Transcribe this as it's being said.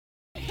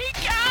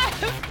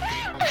I'm not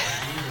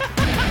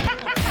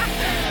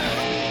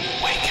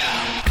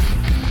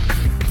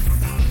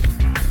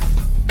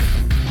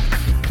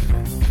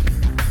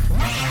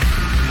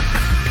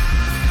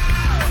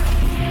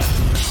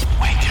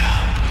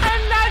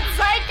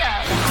psycho.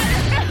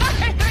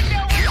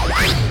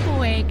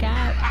 Wake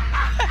up.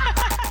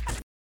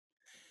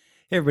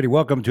 Hey, everybody,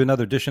 welcome to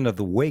another edition of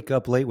the Wake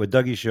Up Late with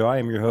Dougie Show. I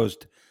am your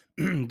host,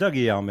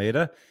 Dougie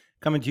Almeida,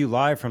 coming to you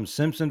live from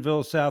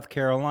Simpsonville, South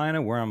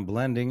Carolina, where I'm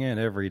blending in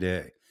every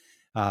day.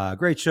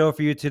 Great show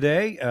for you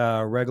today.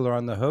 Regular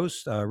on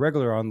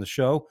the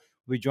show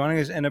will be joining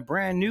us, and a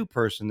brand new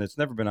person that's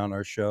never been on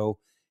our show,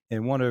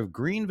 and one of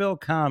Greenville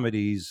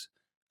Comedy's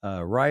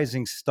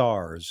rising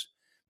stars.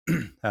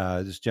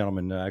 This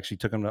gentleman actually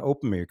took him to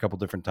open me a couple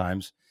different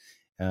times.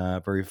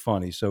 Very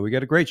funny. So we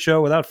got a great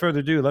show. Without further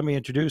ado, let me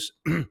introduce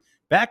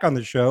back on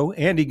the show,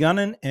 Andy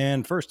Gunnan,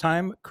 and first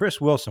time, Chris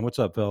Wilson. What's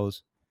up,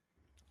 fellas?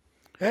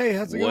 Hey,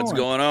 how's it going? What's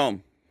going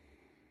on?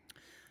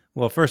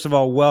 Well, first of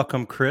all,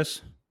 welcome,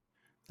 Chris.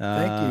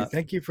 Thank you.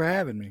 Thank you for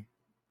having me.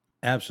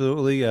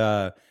 Absolutely.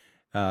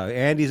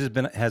 Andy's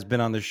has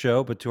been on the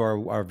show, but to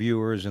our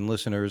viewers and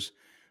listeners,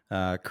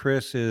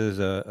 Chris is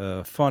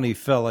a funny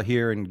fella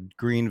here in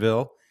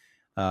Greenville.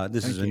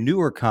 This is a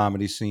newer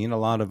comedy scene. A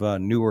lot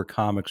of newer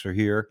comics are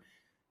here.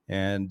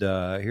 And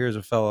here's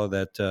a fellow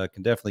that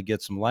can definitely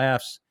get some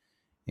laughs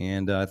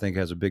and I think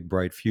has a big,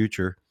 bright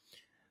future.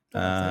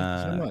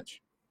 Thank you so much.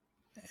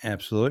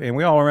 Absolutely. And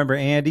we all remember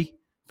Andy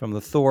from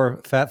the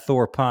Fat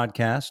Thor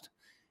podcast.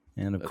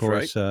 And, of That's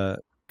course,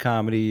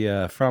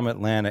 comedy from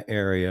Atlanta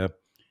area.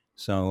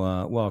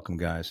 So welcome,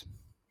 guys.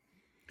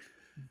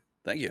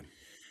 Thank you.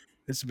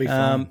 This will be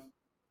fun.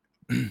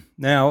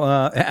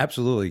 Now,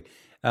 absolutely.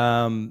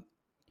 You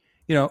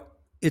know,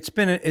 it's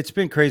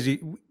been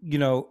crazy. You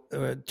know,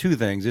 two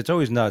things. It's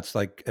always nuts.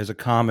 Like as a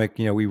comic,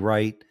 you know, we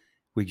write,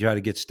 we try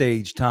to get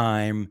stage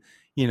time.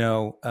 You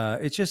know,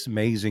 it's just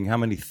amazing how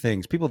many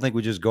things people think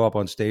we just go up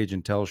on stage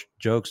and tell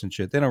jokes and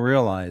shit. They don't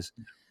realize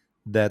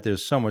that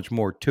there's so much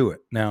more to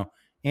it. Now,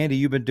 Andy,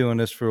 you've been doing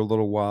this for a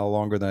little while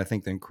longer than I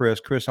think than Chris.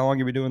 Chris, how long have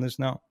you been doing this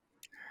now?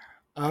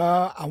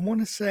 I want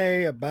to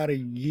say about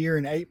 1 year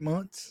and 8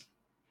 months.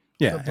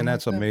 Yeah, and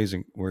that's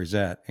amazing where he's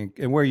at.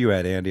 And where are you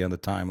at, Andy, on the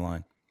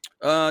timeline?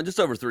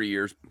 Just over 3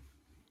 years.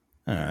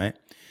 All right.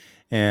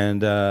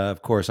 And,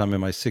 of course, I'm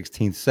in my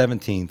 16th,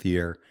 17th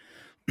year.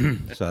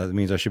 So that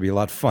means I should be a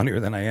lot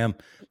funnier than I am.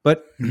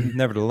 But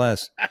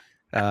nevertheless,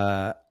 you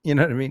know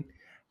what I mean?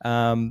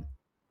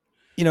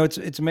 You know,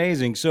 it's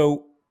amazing.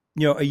 So,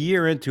 you know, 1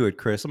 year into it,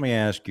 Chris, let me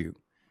ask you,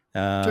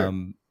 Sure.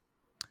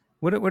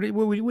 what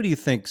do you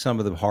think some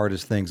of the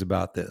hardest things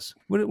about this?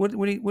 What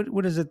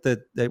is it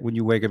that when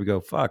you wake up and go,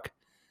 fuck,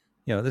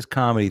 you know, this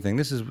comedy thing,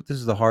 this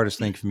is the hardest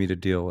thing for me to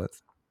deal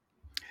with?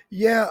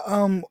 Yeah.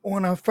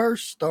 When I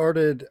first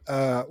started,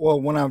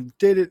 when I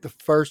did it the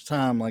first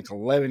time, like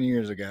 11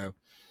 years ago,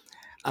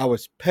 I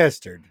was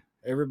pestered.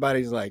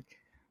 Everybody's like,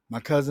 my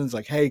cousin's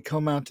like, hey,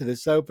 come out to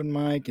this open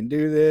mic and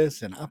do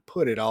this. And I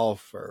put it off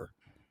for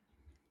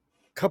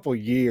a couple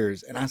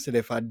years. And I said,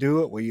 if I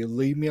do it, will you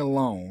leave me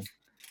alone?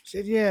 She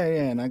said, yeah.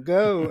 And I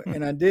go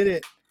and I did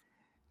it.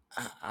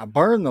 I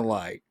burned the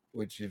light,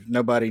 which if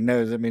nobody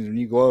knows, that means when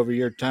you go over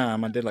your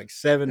time, I did like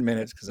 7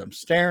 minutes because I'm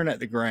staring at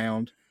the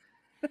ground.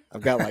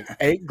 I've got like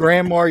 8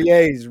 Grand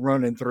Marniers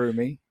running through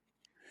me,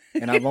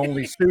 and I've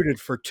only suited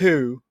for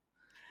 2.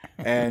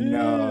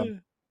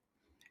 And,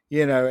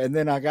 you know, and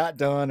then I got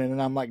done, and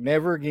then I'm like,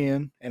 never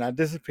again. And I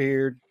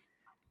disappeared,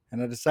 and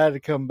I decided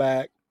to come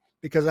back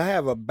because I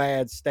have a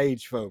bad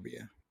stage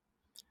phobia.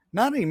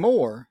 Not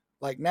anymore.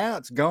 Like now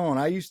it's gone.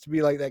 I used to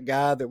be like that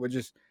guy that would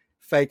just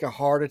fake a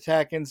heart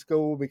attack in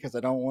school because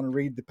I don't want to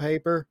read the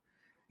paper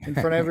in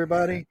front of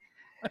everybody.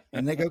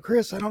 And they go,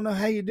 Chris, I don't know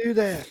how you do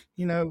that.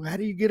 You know, how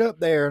do you get up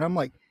there? And I'm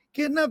like,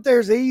 getting up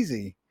there is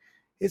easy.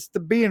 It's the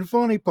being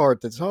funny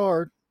part that's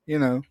hard, you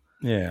know.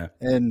 Yeah.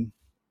 And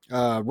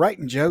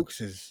writing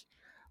jokes is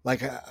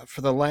like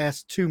for the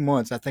last 2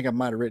 months, I think I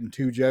might have written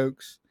 2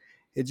 jokes.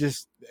 It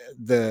just,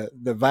 the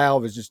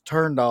valve is just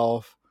turned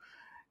off.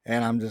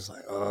 And I'm just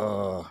like,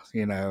 oh,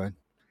 you know, and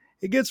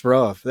it gets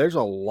rough. There's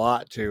a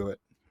lot to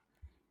it.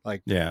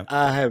 Like, Yeah.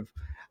 I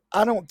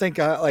don't think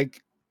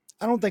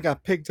I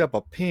picked up a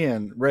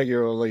pen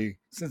regularly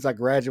since I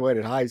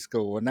graduated high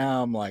school. And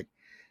now I'm like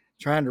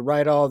trying to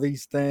write all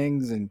these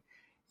things, and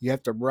you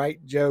have to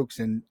write jokes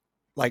and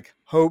like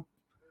hope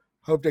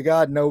to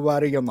God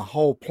nobody on the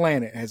whole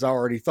planet has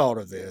already thought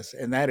of this.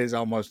 And that is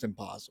almost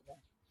impossible.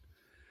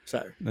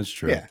 So That's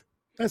true. yeah,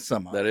 that's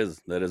some of it.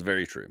 That is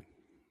very true.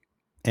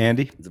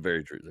 Andy? It's a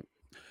very true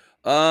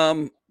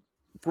thing.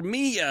 For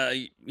me,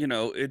 you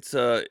know, it's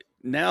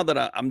now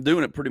that I'm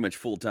doing it pretty much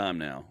full time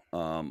now.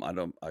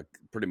 I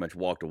pretty much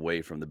walked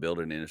away from the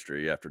building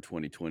industry after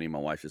 2020. My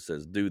wife just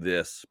says, do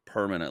this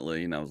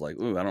permanently. And I was like,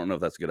 ooh, I don't know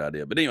if that's a good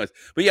idea. But anyways,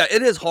 yeah,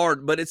 it is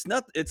hard, but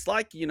it's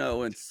like, you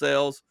know, in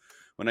sales,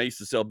 when I used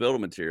to sell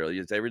building material,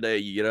 it's every day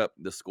you get up,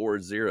 the score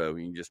is 0,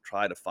 and you just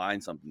try to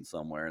find something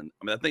somewhere. And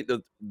I mean, I think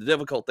the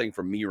difficult thing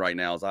for me right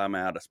now is I'm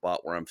at a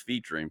spot where I'm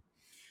featuring.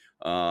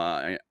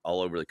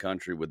 all over the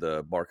country with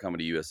Bar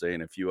Comedy USA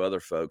and a few other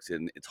folks.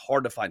 And it's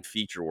hard to find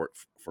feature work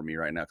for me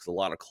right now because a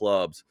lot of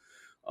clubs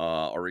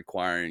are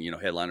requiring,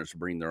 headliners to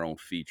bring their own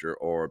feature,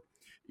 or,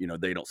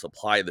 they don't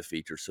supply the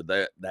feature. So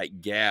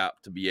that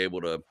gap to be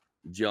able to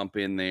jump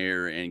in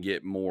there and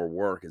get more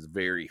work is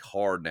very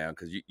hard now,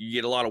 because you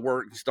get a lot of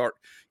work, you start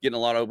getting a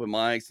lot of open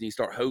mics, and you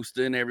start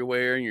hosting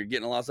everywhere, and you're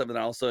getting a lot of stuff, and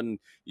all of a sudden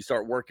you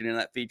start working in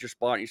that feature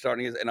spot, and you're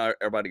starting, and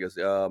everybody goes,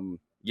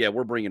 yeah,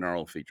 we're bringing our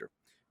own feature,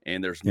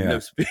 and there's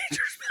no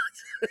feature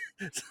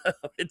spots. So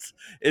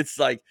it's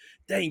like,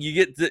 dang,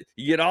 you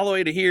get all the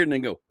way to here and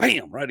then go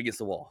bam right against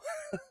the wall.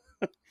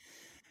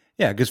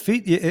 Yeah, because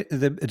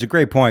it's a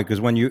great point,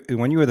 because when you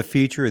are the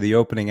feature or the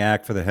opening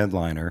act for the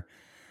headliner,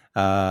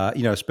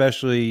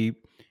 especially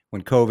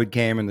when COVID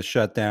came and the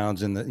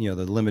shutdowns and the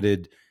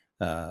limited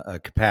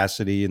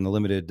capacity and the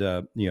limited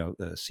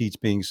seats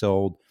being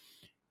sold,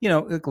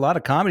 a lot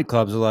of comedy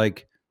clubs are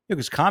like,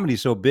 because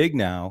comedy's so big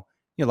now,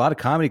 a lot of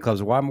comedy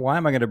clubs, why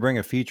am I going to bring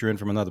a feature in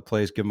from another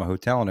place, give them a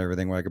hotel and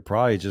everything, where I could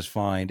probably just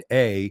find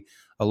a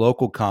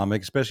local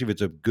comic, especially if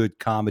it's a good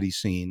comedy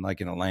scene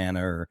like in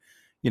Atlanta or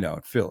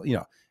Phil,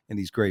 in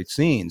these great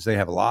scenes, they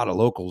have a lot of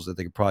locals that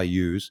they could probably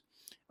use,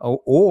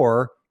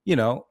 or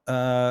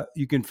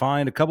you can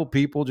find a couple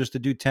people just to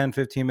do 10,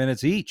 15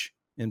 minutes each.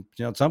 And,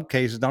 in some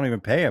cases don't even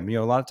pay them. A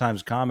lot of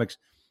times comics,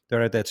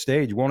 they're at that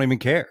stage, won't even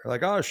care.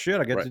 Like, oh shit,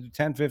 I get to do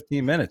 10,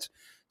 15 minutes.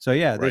 So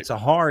yeah, it's a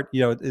hard,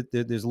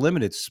 there's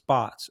limited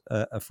spots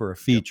for a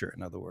feature.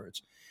 In other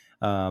words,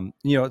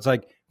 it's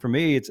like, for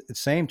me, it's the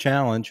same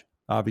challenge,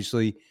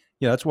 obviously.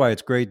 That's why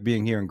it's great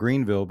being here in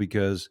Greenville,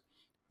 because,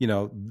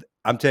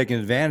 I'm taking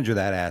advantage of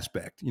that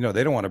aspect.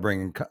 They don't want to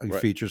bring in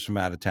features from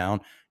out of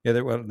town. Yeah,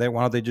 why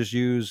don't they just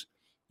use,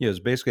 it's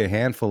basically a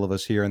handful of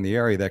us here in the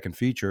area that can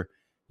feature,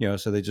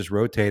 so they just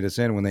rotate us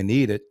in when they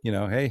need it.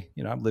 Hey,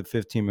 I live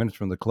 15 minutes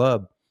from the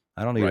club.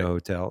 I don't need a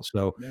hotel.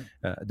 So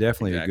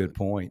definitely a good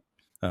point.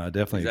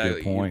 Definitely a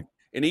good point.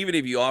 And even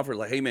if you offer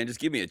like, hey man, just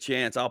give me a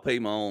chance, I'll pay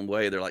my own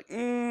way, they're like,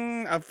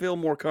 I feel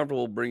more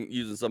comfortable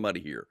using somebody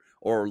here,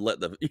 or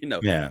let the,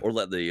 or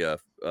let the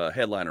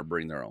headliner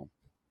bring their own.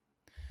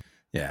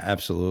 Yeah,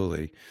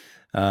 absolutely.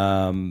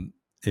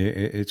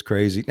 It's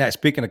crazy. Now,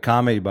 speaking of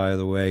comedy, by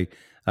the way,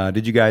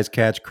 did you guys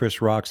catch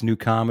Chris Rock's new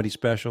comedy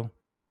special?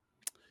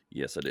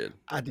 Yes, I did.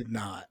 I did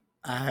not.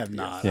 I have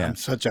not. Yeah. I'm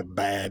such a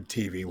bad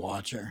TV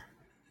watcher.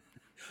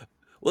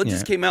 Well, it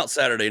just came out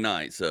Saturday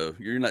night, so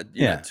you're not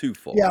too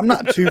far. Yeah, I'm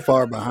not too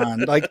far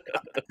behind. Like,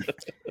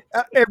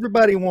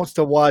 everybody wants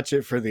to watch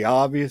it for the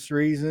obvious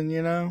reason,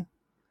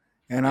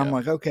 and I'm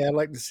like, okay, I'd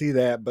like to see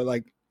that, but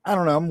like, I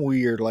don't know, I'm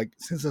weird. Like,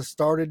 since I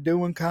started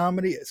doing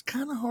comedy, it's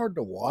kind of hard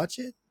to watch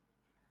it,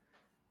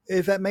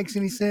 if that makes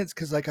any sense.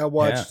 Because like, I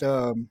watched,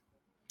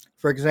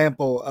 for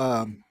example,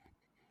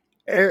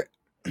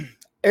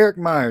 Eric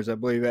Myers, I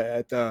believe,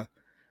 at I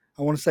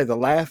want to say the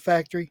Laugh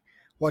Factory,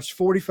 watched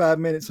 45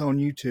 minutes on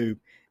YouTube,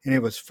 and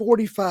it was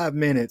 45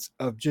 minutes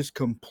of just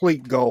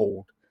complete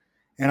gold.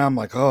 And I'm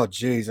like, oh,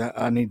 geez,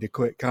 I need to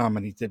quit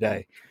comedy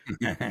today.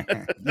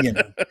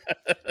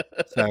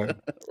 So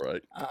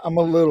I'm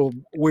a little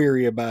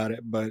weary about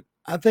it, but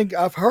I think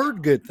I've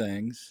heard good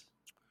things.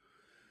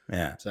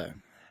 Yeah. So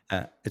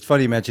it's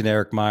funny you mentioned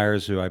Eric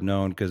Myers, who I've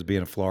known because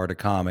being a Florida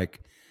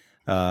comic.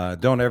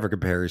 Don't ever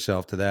compare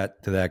yourself to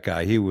that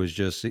guy. He was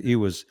just one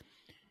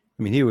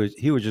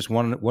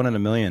in a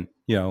million.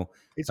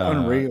 It's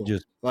unreal.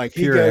 Just like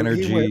pure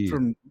energy. He went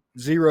from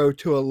 0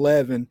 to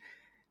 11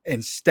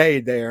 and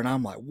stayed there, and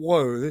I'm like,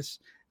 whoa,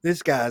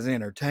 this guy's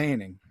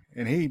entertaining.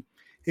 And he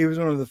was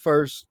one of the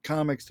first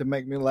comics to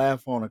make me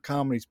laugh on a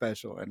comedy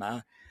special, and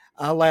I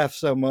laughed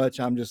so much,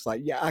 I'm just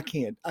like, yeah, I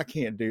can't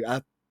do.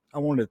 I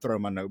wanted to throw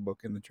my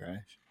notebook in the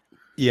trash.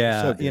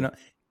 Yeah, so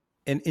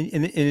and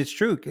it's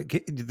true.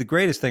 The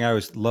greatest thing I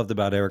always loved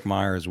about Eric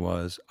Myers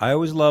was, I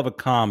always love a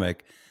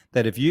comic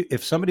that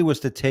if somebody was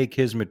to take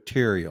his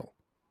material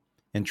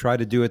and try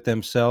to do it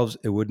themselves,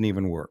 it wouldn't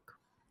even work.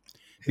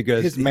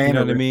 Because his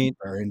mannerisms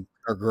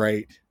are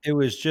great. It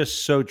was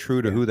just so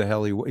true to who the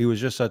hell he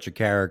was. Just such a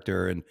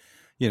character, and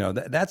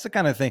that's the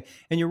kind of thing.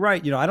 And you're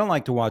right. I don't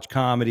like to watch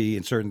comedy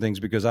and certain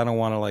things because I don't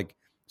want to like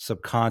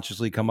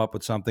subconsciously come up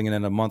with something and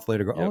then a month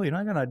later go, oh, I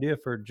got an idea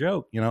for a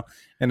joke,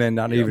 and then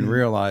not even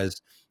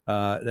realize.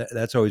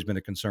 That's always been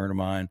a concern of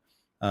mine.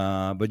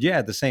 But yeah,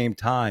 at the same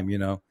time, you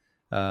don't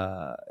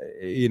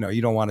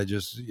want to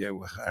just,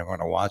 I want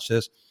to watch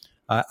this.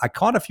 I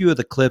caught a few of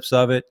the clips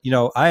of it.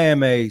 I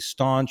am a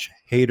staunch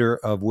hater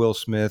of Will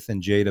Smith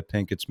and Jada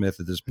Pinkett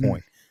Smith at this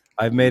point.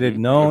 I've made it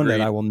known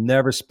that I will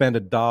never spend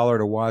 $1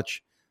 to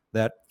watch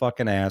that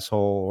fucking asshole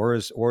or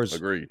his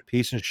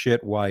piece of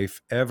shit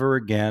wife ever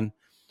again.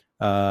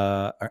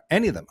 Or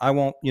any of them. I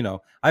won't,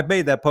 I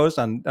made that post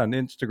on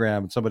Instagram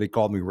and somebody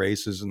called me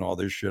racist and all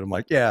this shit. I'm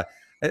like, yeah,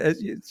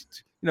 it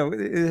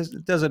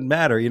doesn't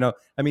matter.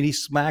 I mean, he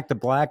smacked a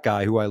black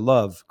guy who I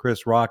love,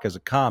 Chris Rock, as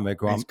a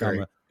comic, who I'm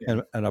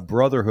in a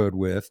brotherhood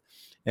with.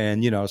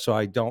 And, so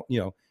I don't,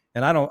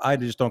 and I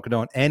just don't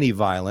condone any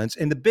violence.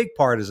 And the big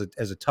part is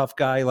as a tough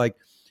guy, like,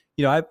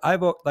 you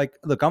know, like,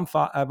 look,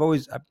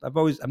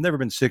 I've never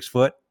been 6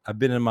 foot. I've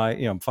been in my,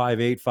 I'm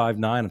 5'8",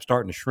 5'9". I'm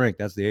starting to shrink.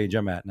 That's the age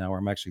I'm at now, where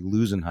I'm actually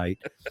losing height.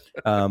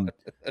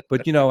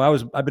 But you know,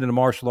 I've been in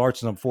martial arts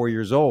since I'm 4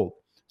 years old.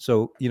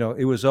 So, you know,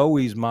 it was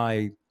always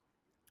my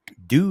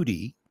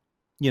duty,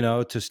 you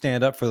know, to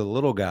stand up for the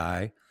little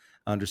guy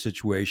under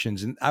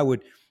situations. And I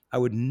would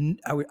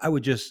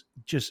just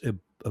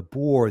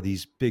abhor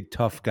these big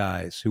tough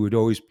guys who would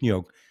always, you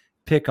know,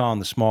 pick on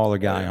the smaller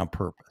guy on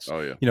purpose.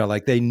 Oh yeah. You know,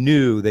 like they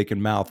knew they could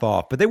mouth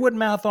off, but they wouldn't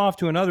mouth off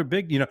to another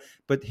big, you know.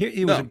 But here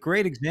it was a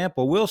great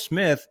example. Will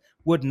Smith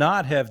would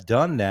not have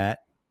done that,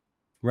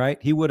 right?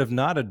 He would have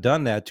not have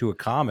done that to a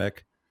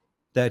comic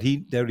that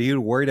he would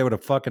worried I would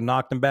have fucking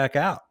knocked him back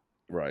out.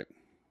 Right.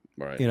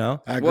 Right. You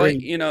know, I agree. Well,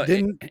 you know,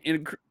 Didn't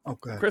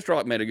Chris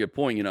Rock made a good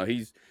point. You know,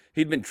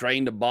 he'd been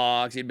trained to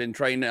box. He'd been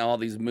trained in all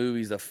these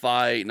movies to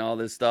fight and all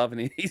this stuff.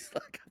 And he's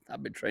like,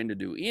 I've been trained to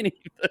do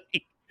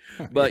anything.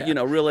 But, you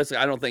know,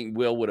 realistically, I don't think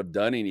Will would have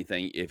done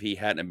anything if he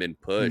hadn't been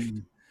pushed.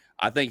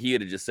 I think he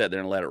would have just sat there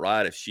and let it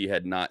ride if she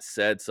had not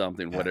said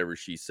something, whatever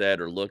she said,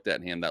 or looked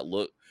at him that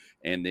look.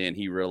 And then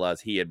he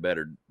realized he had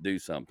better do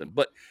something.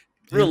 But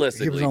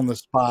realistically, he was on the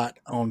spot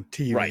on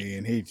TV, Right.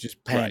 and he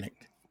just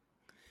panicked.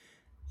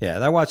 Yeah,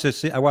 and I watched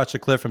a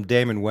clip from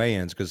Damon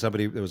Wayans because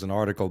there was an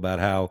article about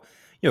how,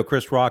 you know,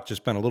 Chris Rock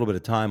just spent a little bit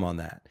of time on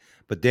that,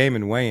 but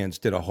Damon Wayans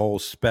did a whole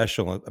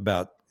special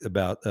about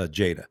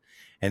Jada,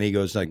 and he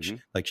goes like,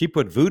 like she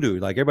put voodoo,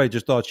 like everybody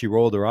just thought she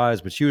rolled her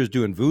eyes, but she was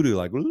doing voodoo,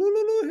 like, you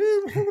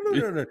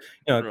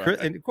know,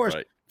 and of course,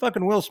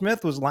 fucking Will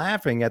Smith was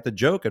laughing at the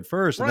joke at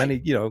first, and then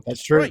he, you know,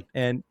 That's true,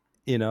 and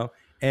you know,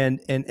 and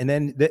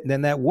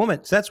then that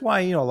woman. So that's why,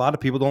 you know, a lot of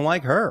people don't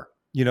like her.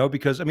 You know,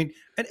 because I mean,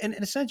 and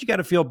in a sense, you got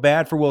to feel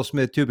bad for Will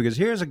Smith too, because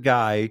here's a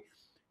guy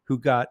who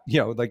got, you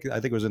know, like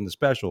I think it was in the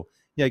special,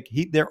 like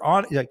they're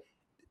on, like,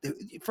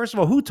 first of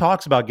all, who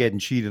talks about getting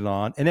cheated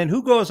on, and then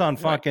who goes on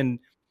fucking,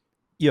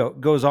 you know,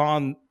 goes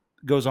on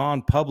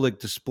public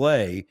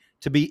display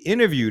to be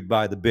interviewed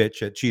by the bitch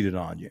that cheated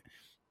on you,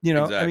 you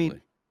know, I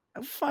mean,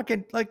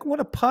 fucking, like, what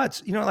a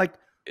putz, you know, like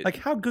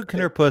how good can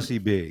her pussy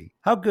be?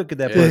 How good could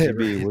that pussy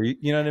be? Where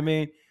you know what I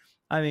mean?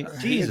 I mean,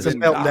 Jesus, it's a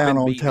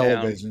meltdown on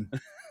television.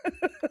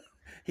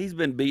 He's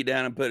been beat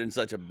down and put in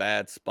such a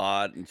bad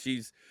spot, and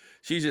she's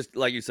just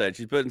like you said,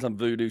 she's putting some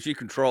voodoo. She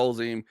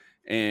controls him,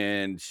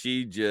 and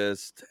she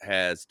just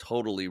has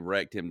totally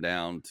wrecked him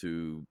down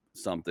to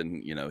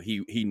something, you know,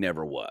 he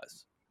never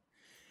was.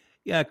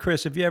 Yeah,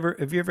 Chris, have you ever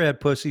had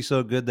pussy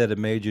so good that it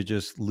made you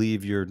just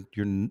leave your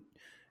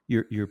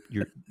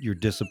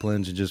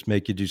disciplines and just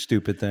make you do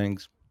stupid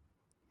things?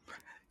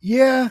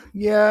 Yeah,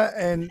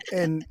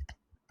 and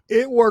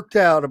it worked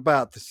out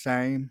about the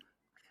same.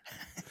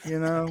 You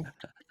know,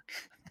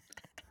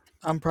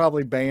 I'm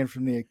probably banned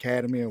from the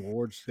Academy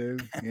Awards too.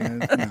 Yeah,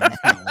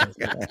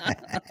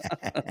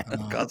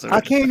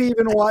 I can't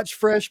even watch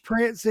Fresh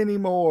Prince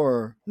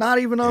anymore. Not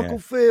even Uncle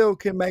Phil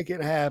can make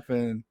it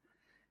happen.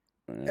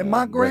 And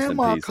my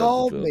grandma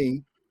called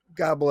me.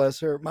 God bless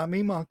her. My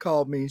Mima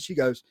called me, and she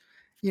goes,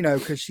 you know,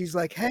 because she's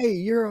like, "Hey,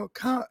 you're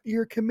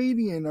a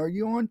comedian. Are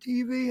you on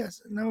TV?" I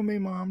said, "No,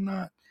 Mima, I'm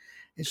not."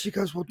 And she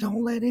goes, "Well,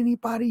 don't let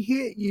anybody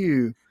hit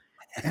you."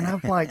 And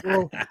I'm like,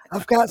 well,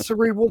 I've got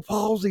cerebral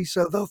palsy,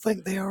 so they'll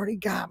think they already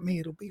got me.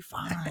 It'll be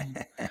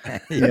fine.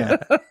 Yeah.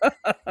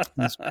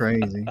 That's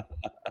crazy.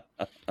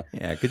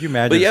 Yeah. Could you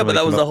imagine? But yeah, but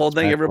that was the whole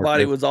thing.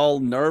 Everybody was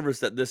all nervous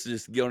that this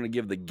is just going to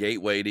give the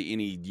gateway to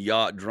any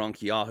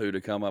drunk Yahoo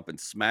to come up and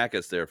smack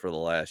us there for the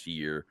last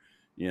year.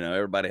 You know,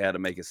 everybody had to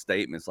make a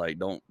statement. It's like,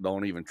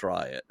 don't even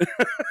try it.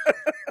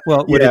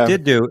 Well, what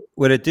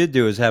it did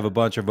do is have a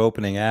bunch of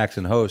opening acts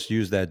and hosts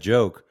use that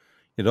joke.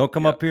 You don't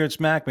come up here and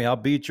smack me, I'll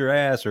beat your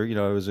ass. Or, you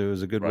know, it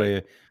was a good way,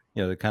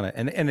 you know, to kind of,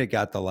 and it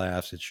got the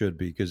laughs. It should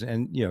be, because,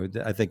 and, you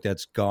know, I think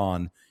that's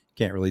gone.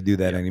 Can't really do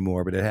that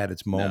anymore, but it had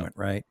its moment,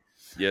 right?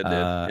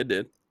 Yeah, it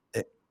did.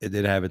 It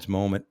did have its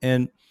moment.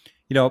 And,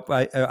 you know,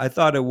 I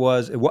thought it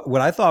was,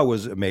 what I thought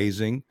was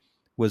amazing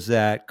was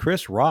that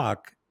Chris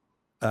Rock,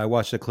 I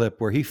watched a clip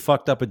where he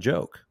fucked up a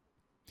joke.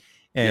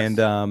 And,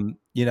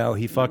 you know,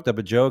 he fucked up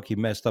a joke. He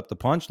messed up the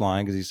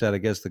punchline because he said, I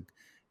guess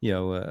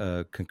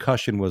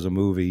Concussion was a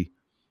movie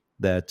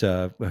that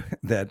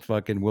that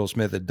fucking Will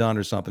Smith had done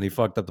or something. He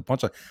fucked up the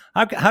punchline.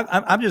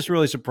 I'm just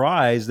really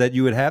surprised that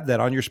you would have that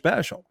on your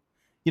special.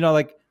 You know,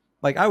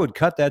 like I would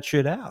cut that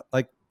shit out.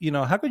 Like, you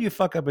know, how could you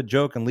fuck up a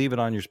joke and leave it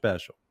on your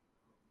special?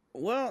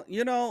 Well,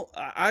 you know,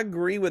 I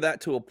agree with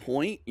that to a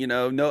point. You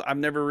know, no, I've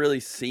never really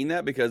seen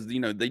that because, you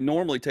know, they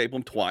normally tape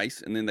them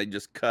twice and then they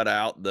just cut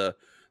out the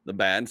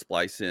bad and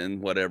splice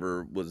in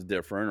whatever was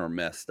different or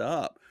messed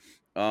up.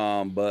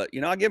 But,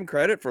 you know, I give him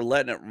credit for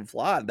letting it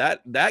fly.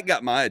 That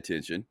got my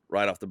attention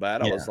right off the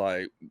bat. I was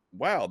like,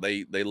 wow,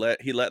 he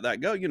let that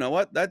go. You know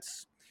what?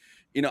 That's,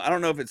 you know, I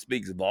don't know if it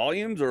speaks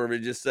volumes or if it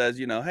just says,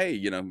 you know, hey,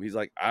 you know, he's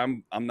like,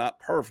 I'm not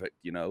perfect,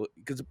 you know,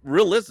 because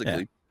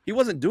realistically, he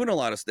wasn't doing a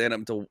lot of stand up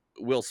until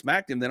Will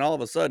smacked him. Then all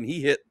of a sudden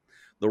he hit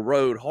the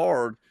road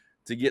hard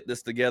to get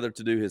this together,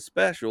 to do his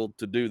special,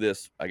 to do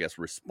this, I guess,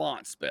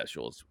 response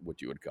special is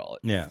what you would call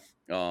it. Yeah.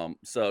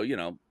 So, you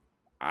know,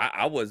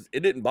 it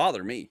didn't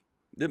bother me.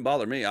 It didn't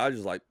bother me. I was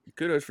just like,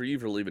 kudos for you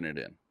for leaving it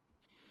in.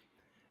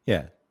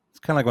 Yeah. It's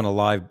kind of like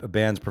when a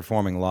band's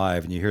performing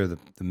live and you hear the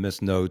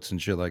missed notes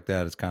and shit like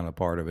that. It's kind of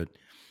part of it,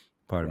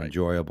 Right.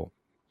 enjoyable.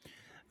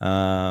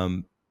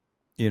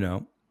 You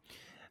know,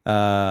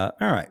 all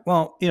right.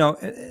 Well, you know,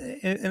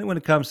 and when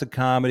it comes to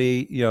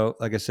comedy, you know,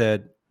 like I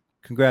said,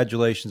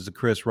 congratulations to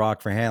Chris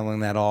Rock for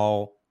handling that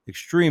all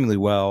extremely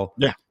well.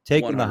 Yeah.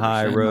 Taking the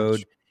high 100%.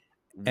 road.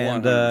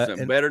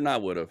 100% better than I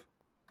would have.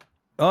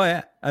 Oh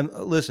yeah, and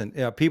listen,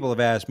 people have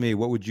asked me,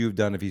 what would you have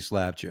done if he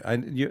slapped you?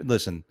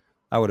 Listen,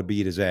 I would have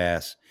beat his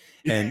ass,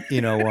 and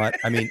you know what?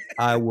 I mean,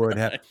 I would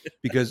have,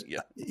 because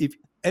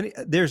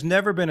there's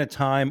never been a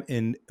time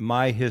in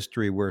my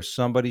history where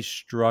somebody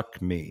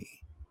struck me,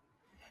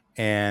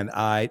 and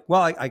I'll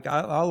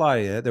lie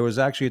to you. There was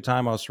actually a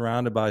time I was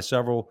surrounded by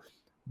several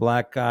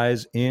black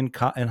guys in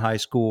high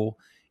school.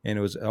 And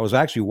I was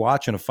actually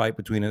watching a fight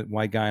between a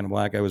white guy and a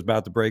black guy. I was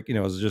about to break, you know,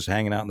 I was just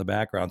hanging out in the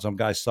background. Some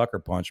guy sucker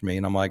punched me,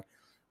 and I'm like,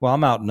 well,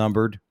 I'm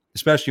outnumbered,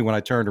 especially when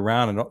I turned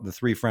around and the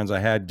three friends I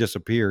had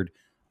disappeared,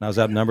 and I was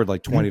outnumbered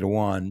like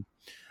 20-1.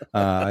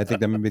 I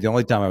think that may be the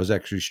only time I was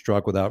actually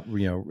struck without,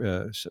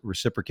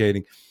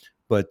 reciprocating.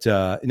 But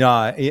and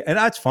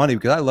that's funny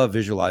because I love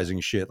visualizing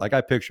shit. Like I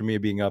picture me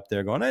being up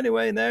there going,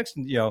 anyway, next,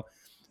 and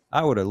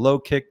I would have low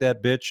kicked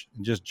that bitch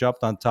and just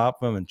jumped on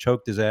top of him and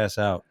choked his ass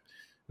out.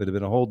 Would have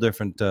been a whole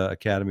different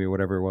Academy or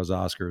whatever it was,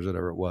 Oscars,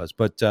 whatever it was.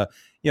 But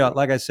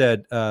like I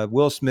said,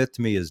 Will Smith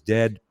to me is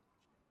dead.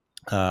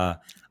 I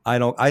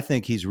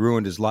think he's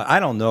ruined his life. I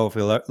don't know if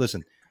he'll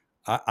listen.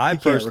 I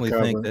personally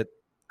think that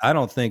I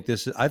think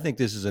this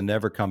is a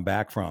never come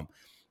back from.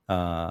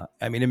 I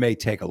mean, it may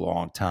take a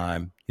long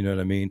time. You know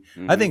what I mean?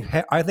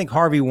 Mm-hmm. I think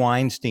Harvey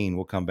Weinstein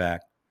will come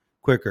back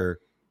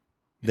quicker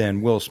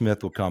than Will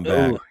Smith will come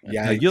back.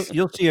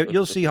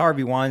 You'll see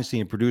Harvey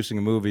Weinstein producing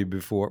a movie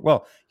before.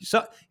 Well,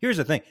 so here's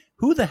the thing: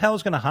 who the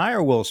hell's going to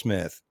hire Will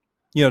Smith?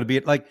 To be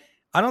like,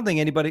 I don't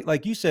think anybody,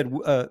 like you said,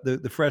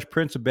 the Fresh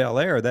Prince of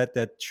Bel-Air,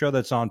 that show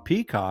that's on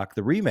Peacock,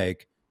 the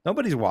remake.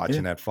 Nobody's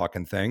watching that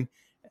fucking thing.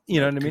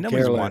 You know what I mean?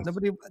 Nobody's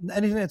watching.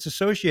 Anything that's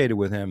associated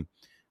with him,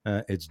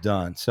 it's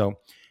done. So,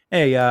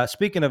 hey,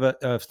 speaking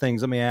of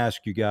things, let me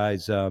ask you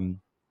guys.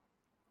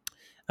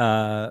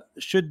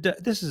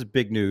 This is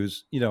big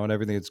news, and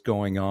everything that's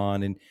going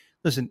on. And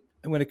listen,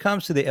 when it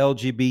comes to the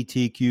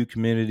LGBTQ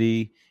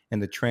community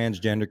and the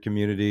transgender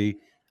community,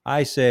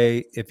 I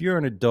say, if you're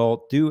an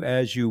adult, do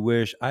as you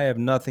wish. I have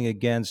nothing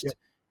against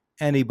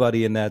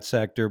anybody in that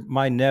sector.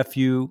 My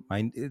nephew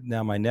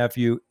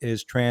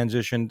is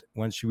transitioned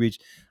once she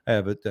reached. I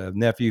have a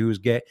nephew who's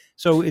gay.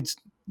 So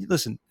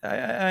listen,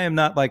 I am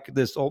not like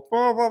this old,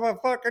 oh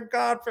fucking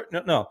God.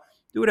 No,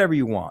 do whatever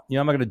you want.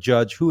 I'm not going to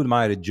judge. Who am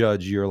I to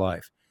judge your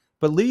life?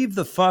 But leave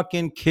the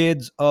fucking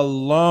kids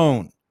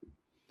alone.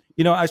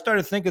 I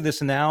started to think of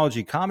this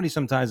analogy. Comedy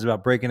sometimes is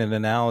about breaking in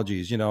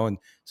analogies, and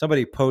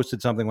somebody posted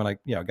something when I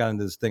got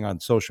into this thing on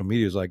social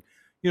media. It's like,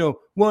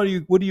 what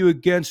are you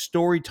against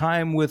story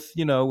time with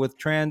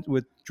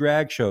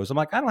drag shows? I'm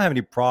like, I don't have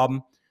any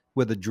problem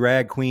with a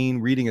drag queen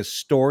reading a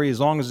story as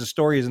long as the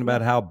story isn't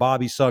about how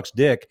Bobby sucks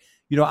dick.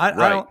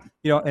 I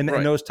don't, and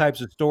those types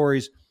of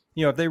stories,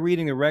 if they're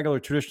reading a regular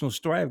traditional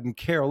story, I can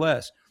care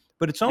less.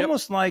 But it's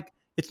almost like,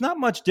 it's not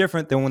much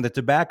different than when the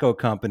tobacco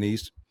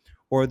companies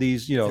or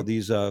these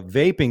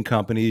vaping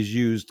companies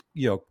used,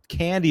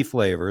 candy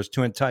flavors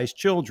to entice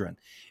children.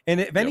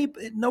 And if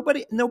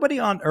nobody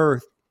on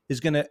earth it's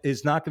going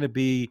to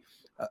be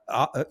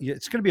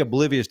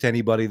oblivious to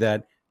anybody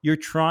that you're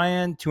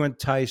trying to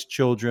entice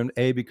children,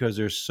 because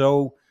they're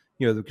so,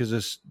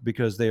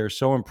 because they are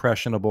so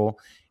impressionable.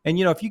 And,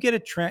 if you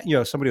get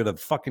somebody with a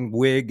fucking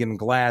wig and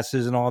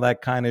glasses and all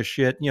that kind of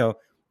shit,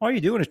 all you're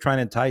doing is trying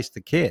to entice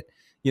the kid.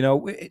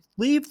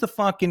 Leave the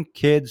fucking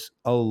kids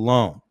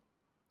alone.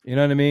 You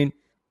know what I mean?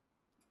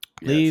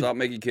 Stop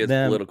making kids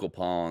political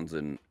pawns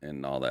and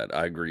all that.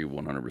 I agree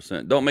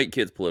 100%. Don't make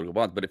kids political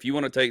pawns. But if you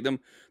want to take them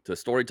to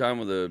story time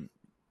with a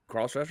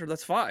cross-dresser,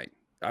 that's fine.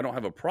 I don't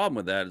have a problem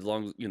with that as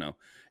long as,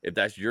 if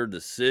that's your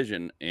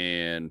decision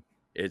and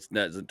it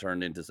doesn't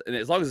turn into, and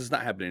as long as it's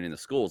not happening in the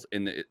schools.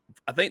 And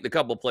I think the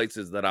couple of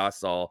places that I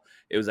saw,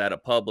 it was at a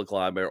public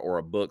library or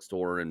a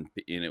bookstore, and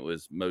it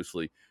was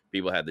mostly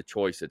people had the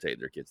choice to take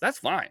their kids. That's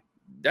fine.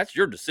 That's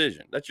your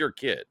decision. That's your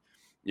kid.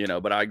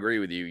 But I agree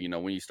with you.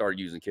 When you start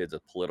using kids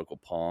as political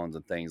pawns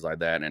and things like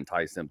that and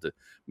entice them to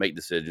make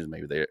decisions,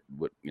 maybe they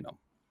would,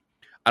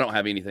 I don't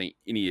have any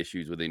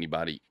issues with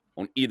anybody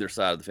on either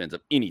side of the fence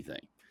of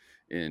anything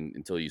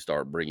until you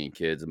start bringing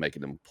kids and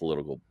making them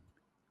political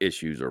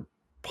issues or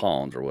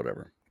pawns or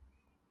whatever.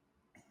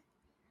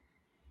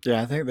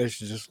 Yeah, I think they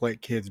should just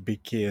let kids be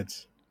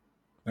kids.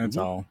 That's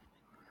all.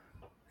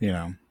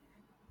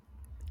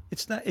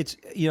 It's not,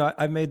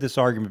 I've made this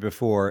argument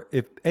before.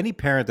 If any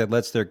parent that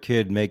lets their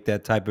kid make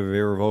that type of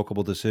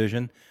irrevocable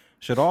decision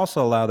should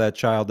also allow that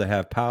child to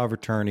have power of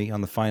attorney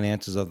on the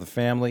finances of the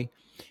family.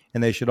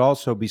 And they should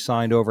also be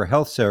signed over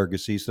health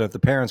surrogacy, so that if the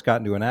parents got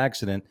into an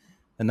accident,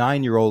 a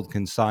 9-year-old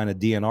can sign a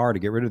DNR to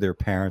get rid of their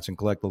parents and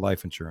collect the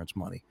life insurance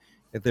money.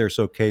 if they're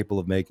so capable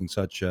of making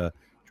such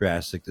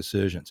drastic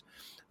decisions.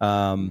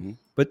 Mhm.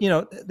 But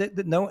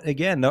no,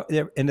 again, no.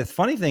 And the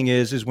funny thing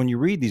is when you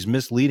read these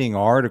misleading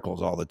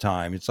articles all the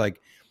time, it's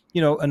like,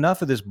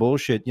 enough of this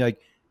bullshit.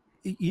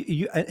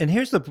 And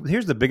here's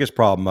the biggest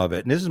problem of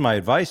it. And this is my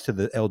advice to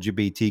the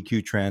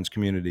LGBTQ trans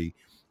community.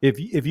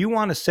 If you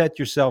want to set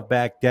yourself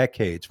back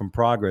decades from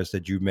progress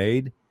that you've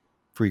made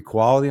for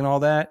equality and all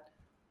that,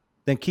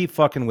 then keep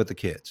fucking with the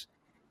kids.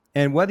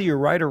 And whether you're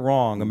right or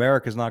wrong,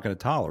 America's not going to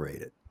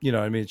tolerate it. You know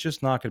what I mean? It's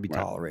just not going to be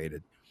Right.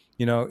 tolerated.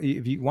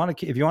 If you want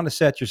to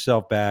set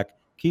yourself back,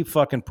 keep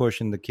fucking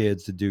pushing the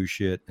kids to do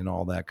shit and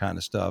all that kind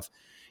of stuff.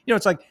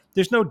 It's like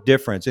there's no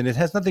difference, and it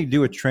has nothing to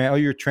do with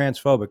you're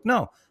transphobic.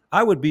 No,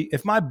 I would be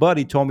if my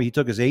buddy told me he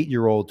took his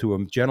 8-year-old to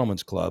a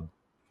gentleman's club.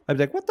 I'd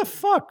be like, "What the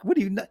fuck? What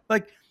are you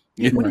like?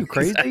 What are you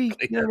crazy? Exactly.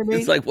 You know what I mean?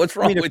 It's like, what's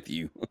wrong with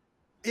you?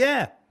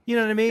 Yeah, you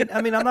know what I mean.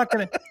 I'm not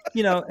gonna,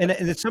 And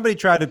if somebody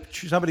tried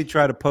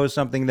to post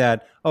something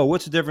that, oh,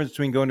 what's the difference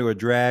between going to a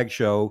drag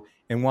show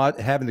and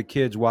having the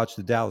kids watch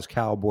the Dallas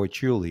Cowboy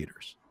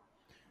cheerleaders?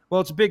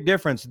 Well, it's a big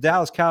difference. The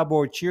Dallas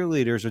Cowboy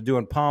cheerleaders are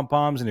doing pom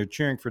poms and they're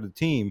cheering for the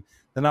team.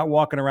 They're not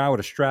walking around with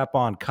a strap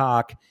on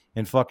cock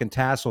and fucking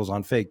tassels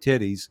on fake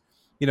titties.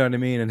 You know what I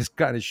mean? And this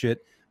kind of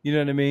shit. You know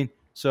what I mean?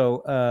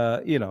 So,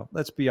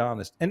 let's be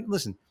honest. And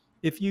listen,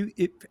 if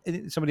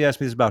somebody asked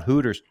me this about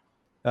Hooters,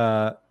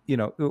 well,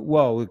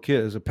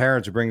 the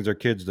parents are bringing their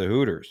kids to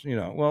Hooters.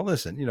 Well,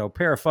 listen, a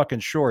pair of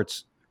fucking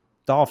shorts,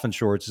 dolphin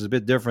shorts, is a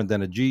bit different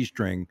than a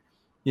G-string,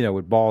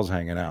 with balls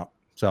hanging out.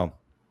 So,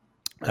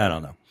 I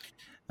don't know.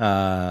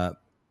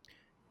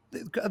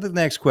 The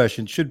next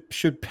question: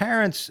 Should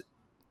parents?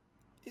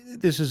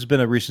 This has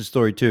been a recent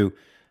story too.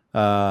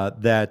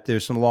 That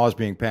there's some laws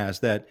being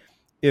passed that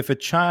if a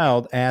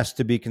child asks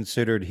to be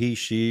considered he,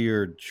 she,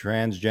 or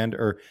transgender,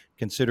 or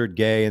considered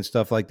gay and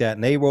stuff like that,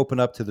 and they open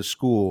up to the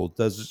school,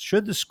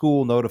 should the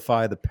school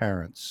notify the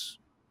parents?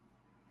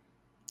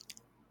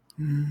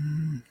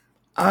 That's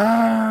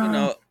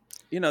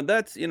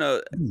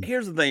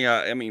here's the thing.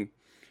 I mean,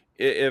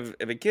 if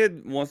a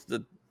kid wants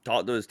to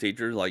talk to his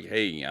teachers like,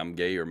 hey, I'm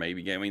gay or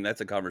maybe gay, I mean,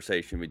 that's a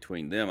conversation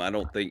between them. I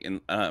don't think,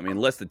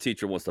 unless the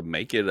teacher wants to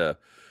make it a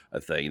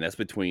thing, that's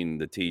between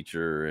the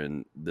teacher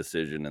and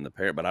decision and the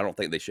parent. But I don't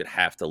think they should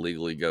have to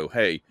legally go,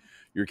 hey,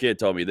 your kid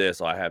told me this,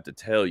 so I have to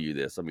tell you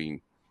this. I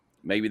mean,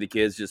 maybe the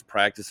kid's just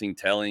practicing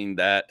telling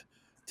that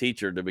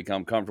teacher to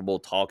become comfortable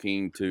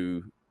talking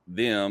to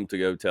them to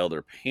go tell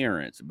their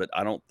parents. But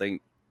I don't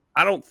think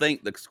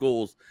the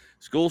schools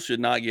should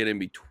not get in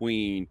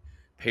between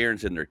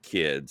parents and their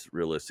kids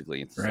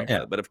realistically and stuff like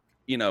that. But if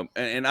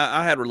and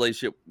I had a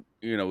relationship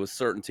with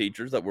certain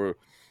teachers that were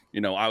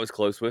I was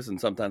close with, and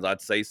sometimes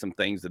I'd say some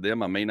things to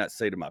them I may not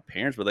say to my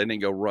parents, but they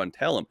didn't go run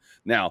tell them.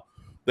 Now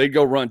they'd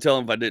go run tell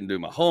them if I didn't do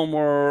my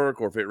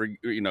homework or if it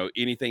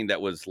anything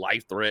that was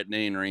life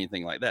threatening or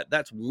anything like that.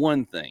 That's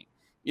one thing.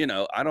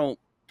 I don't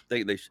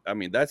think they I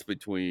mean, that's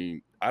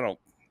between I don't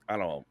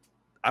know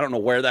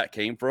where that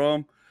came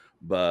from,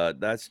 but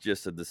that's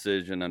just a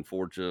decision,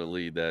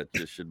 unfortunately, that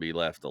just should be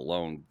left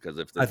alone. Because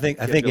if I think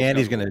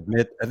Andy's going to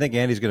admit,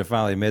 Andy's going to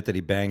finally admit that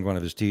he banged one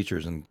of his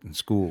teachers in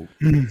school.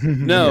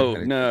 No,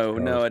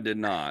 I did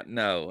not.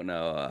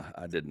 No,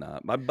 I did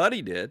not. My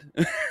buddy did,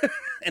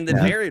 and then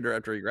married her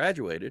after he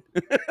graduated.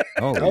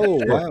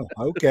 Oh wow,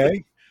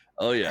 okay.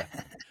 Oh yeah.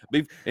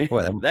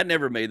 That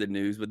never made the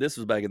news, but this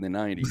was back in the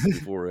 90s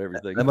before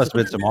everything. That must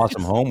have been some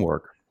awesome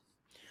homework.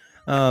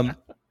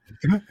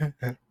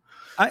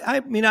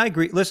 I mean, I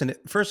agree. Listen,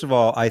 first of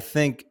all, I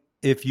think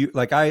if you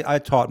like, I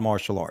taught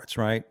martial arts,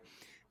 right?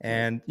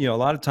 And a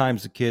lot of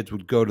times the kids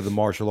would go to the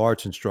martial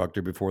arts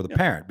instructor before the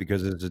parent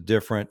because it's a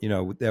different.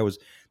 That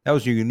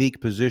was a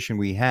unique position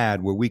we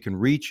had where we can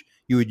reach.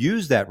 You would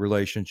use that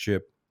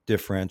relationship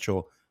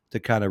differential to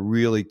kind of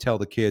really tell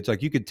the kids,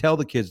 like you could tell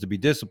the kids to be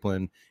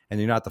disciplined, and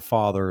you're not the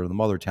father or the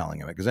mother telling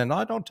them it. Because then,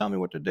 no, don't tell me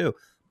what to do.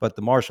 But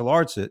the martial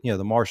arts,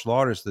 the martial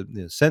artist,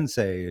 the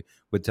sensei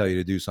would tell you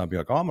to do something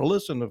like, oh, I'm going to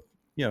listen to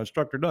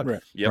instructor Doug,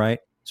 Right. Yep. Right?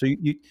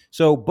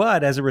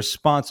 But as a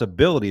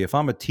responsibility, if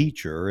I'm a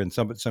teacher and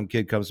some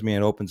kid comes to me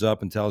and opens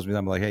up and tells me,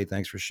 I'm like, hey,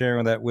 thanks for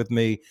sharing that with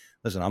me.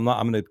 Listen, I'm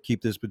going to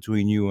keep this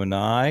between you and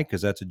I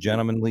because that's a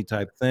gentlemanly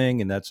type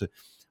thing,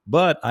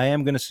 but I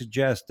am going to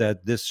suggest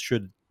that this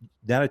should,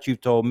 now that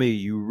you've told me,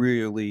 you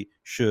really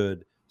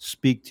should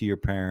speak to your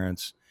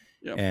parents.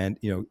 Yep. And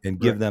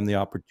give them the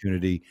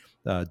opportunity.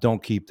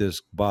 Don't keep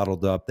this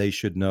bottled up. They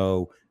should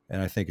know,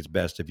 and I think it's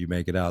best if you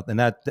make it out. And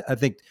that I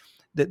think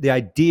the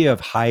idea of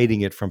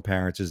hiding it from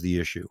parents is the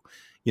issue.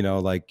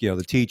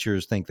 The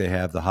teachers think they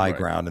have the high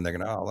ground, and they're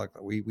going to, oh, look,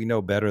 we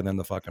know better than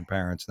the fucking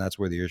parents, and that's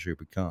where the issue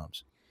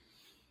becomes.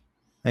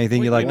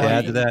 Anything you'd like to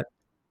add to that,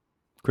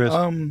 Chris?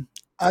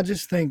 I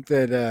just think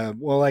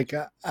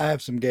that I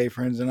have some gay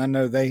friends, and I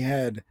know they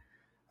had,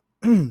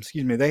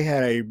 they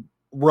had a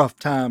rough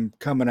time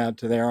coming out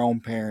to their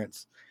own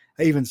parents,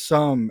 even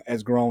some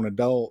as grown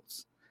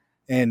adults.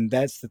 And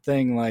that's the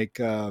thing, I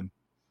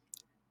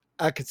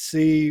could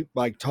see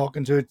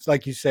talking to it,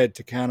 like you said,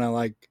 to kind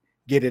of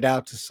get it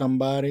out to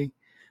somebody,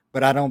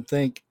 but I don't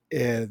think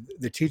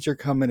the teacher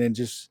coming and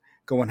just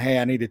going, "Hey,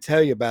 I need to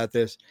tell you about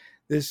this.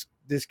 This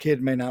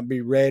kid may not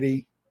be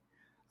ready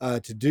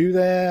to do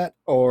that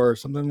or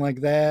something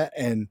like that."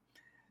 And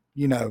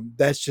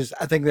that's just,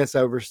 I think that's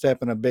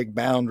overstepping a big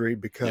boundary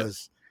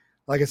because,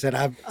 like I said,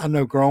 I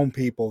know grown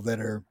people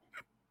that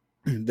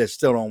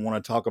still don't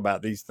want to talk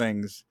about these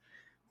things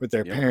with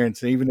their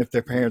parents, and even if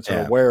their parents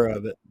are aware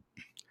of it.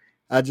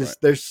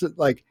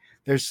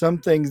 There's some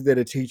things that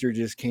a teacher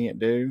just can't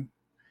do.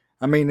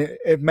 I mean,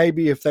 it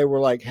maybe if they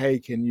were like, "Hey,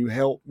 can you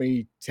help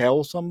me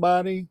tell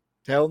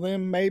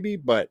them maybe,"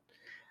 but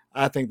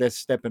I think that's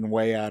stepping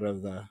way out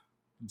of the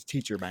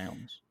teacher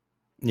bounds.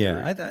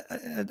 Yeah,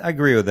 I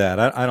agree with that.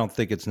 I don't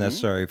think it's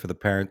necessary for the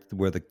parent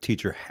where the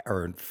teacher,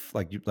 or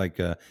like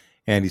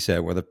Andy said,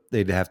 where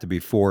they'd have to be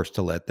forced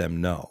to let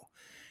them know.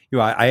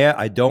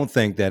 I don't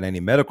think that any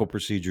medical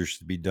procedure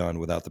should be done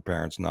without the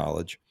parent's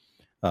knowledge.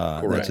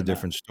 That's a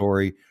different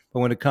story. But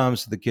when it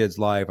comes to the kid's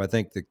life, I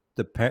think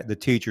the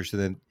teacher should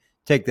then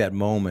take that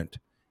moment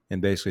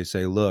and basically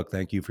say, "Look,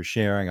 thank you for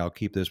sharing. I'll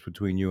keep this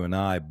between you and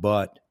I,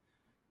 but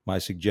my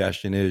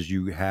suggestion is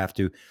you have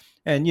to."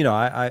 And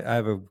I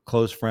have a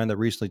close friend that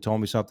recently told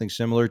me something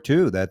similar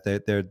too. That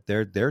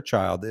their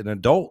child, an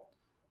adult,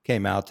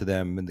 came out to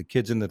them, and the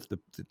kid's in the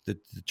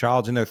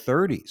child's in their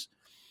 30s,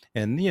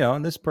 and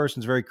and this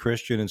person's very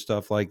Christian and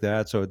stuff like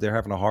that, so they're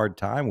having a hard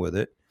time with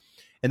it.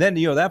 And then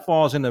that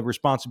falls in the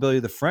responsibility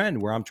of the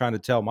friend, where I'm trying to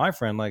tell my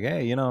friend, like,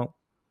 "Hey,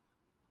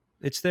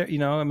 it's there.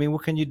 I mean,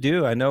 what can you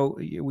do? I know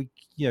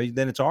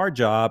then it's our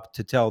job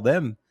to tell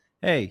them,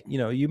 hey,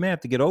 you may have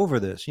to get over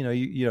this.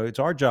 It's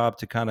our job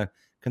to kind of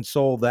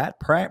console that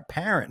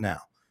parent now,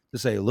 to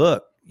say,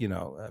 look,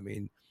 I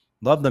mean,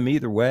 love them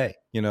either way.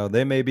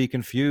 They may be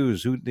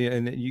confused.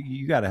 And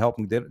you got to help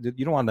them.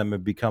 You don't want them to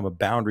become a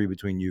boundary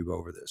between you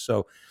over this.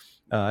 So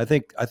I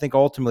think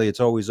ultimately it's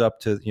always up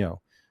to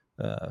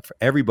for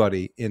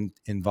everybody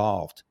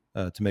involved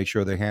to make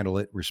sure they handle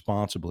it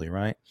responsibly,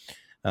 right?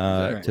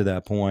 To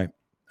that point.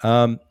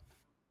 All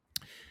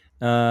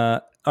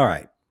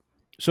right.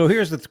 So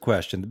here's the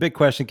question. The big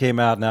question came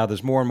out now.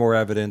 There's more and more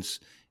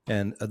evidence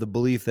and the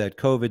belief that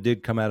COVID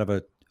did come out of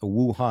a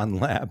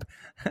Wuhan lab,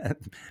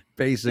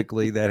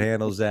 basically, that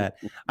handles that.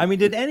 I mean,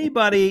 did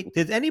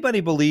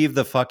anybody believe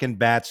the fucking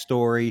bat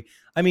story?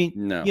 I mean,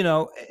 no.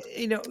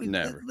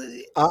 Never.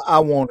 I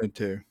wanted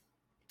to.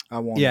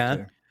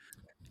 Yeah.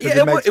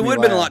 Yeah, it would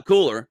have been a lot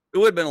cooler. It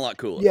would have been a lot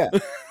cooler. Yeah.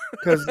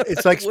 Because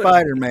it's like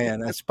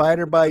Spider-Man. A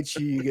spider bites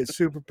you, you get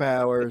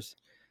superpowers.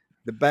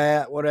 The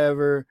bat,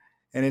 whatever.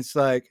 And it's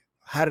like,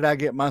 how did I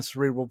get my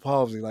cerebral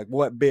palsy? Like,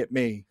 what bit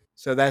me?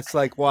 So that's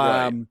like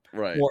why I'm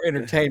more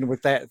entertained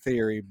with that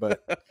theory.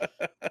 But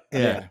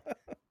yeah.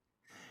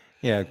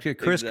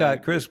 Chris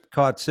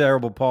caught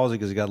cerebral palsy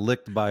because he got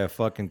licked by a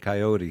fucking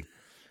coyote.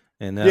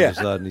 And all of a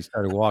sudden he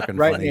started walking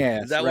right funny. in the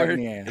ass. Is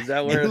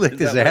that where he licked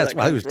his ass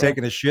while he was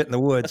taking a shit in the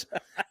woods?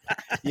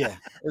 Yeah.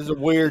 It was a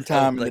weird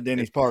time in the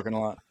Denny's parking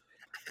lot.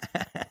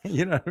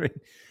 You know what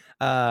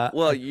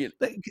I mean?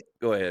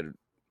 Go ahead.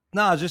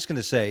 No, I was just going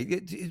to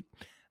say,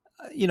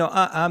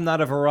 I'm not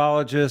a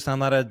virologist, I'm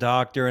not a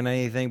doctor and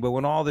anything, but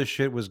when all this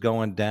shit was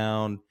going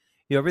down,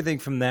 everything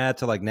from that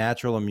to like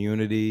natural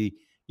immunity,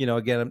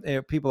 again,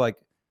 people like,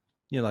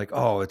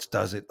 oh,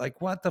 does it?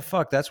 Like, what the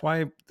fuck? That's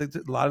why a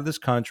lot of this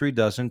country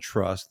doesn't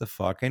trust the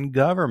fucking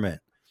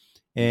government.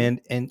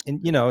 And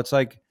it's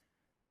like,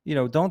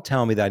 don't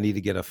tell me that I need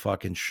to get a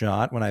fucking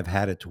shot when I've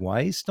had it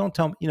twice. Don't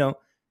tell me,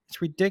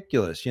 it's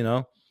ridiculous,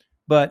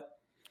 but,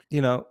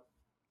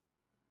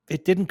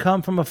 it didn't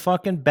come from a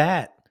fucking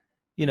bat,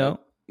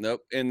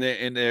 Nope. And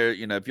there,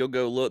 if you'll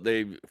go look,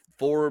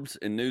 Forbes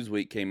and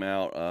Newsweek came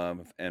out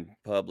and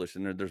published,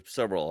 and there's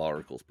several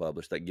articles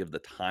published that give the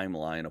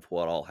timeline of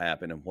what all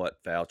happened and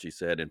what Fauci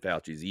said in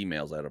Fauci's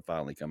emails that have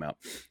finally come out,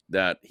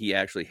 that he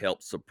actually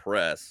helped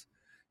suppress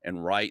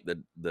and write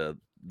the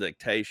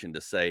dictation to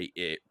say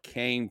it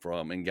came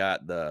from and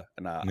got I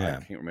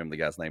can't remember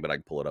the guy's name, but I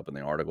can pull it up in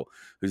the article,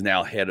 who's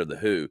now head of the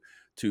WHO,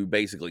 to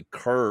basically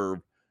curve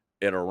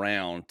it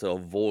around to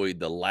avoid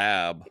the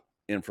lab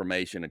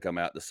information to come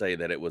out to say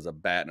that it was a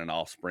bat and an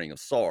offspring of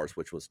SARS,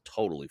 which was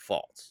totally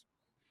false.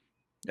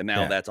 And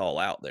now that's all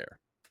out there.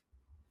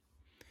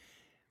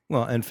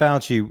 Well, and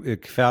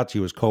Fauci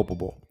was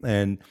culpable.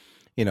 And,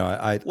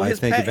 I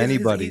think if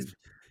anybody...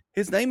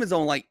 His name is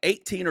on like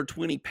 18 or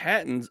 20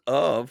 patents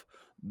of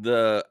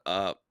the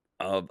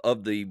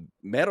of the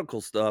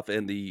medical stuff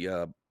and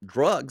the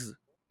drugs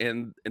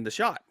and the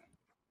shot.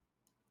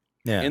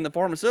 Yeah. In the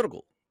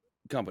pharmaceutical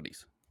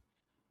companies.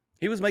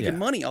 He was making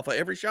money off of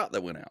every shot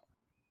that went out.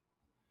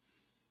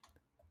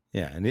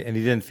 Yeah, and he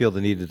didn't feel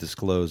the need to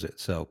disclose it.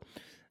 So,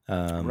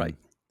 right.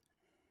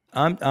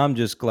 I'm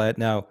just glad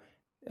now.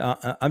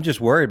 I'm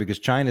just worried because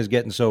China's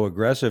getting so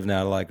aggressive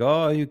now. Like,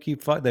 oh, you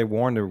keep fighting. They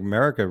warned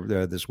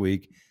America this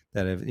week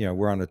that if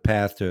we're on a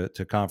path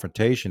to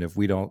confrontation if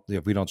we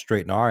don't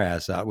straighten our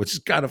ass out, which is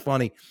kind of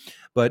funny.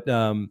 But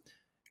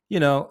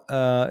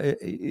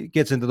it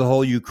gets into the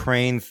whole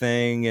Ukraine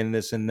thing and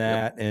this and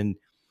that, and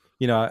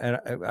you know,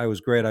 and I was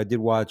great. I did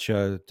watch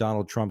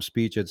Donald Trump's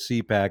speech at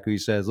CPAC. He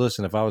says,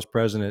 "Listen, if I was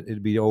president,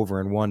 it'd be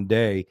over in one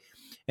day."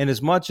 And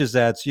as much as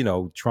that's, you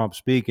know, Trump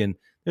speaking,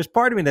 there's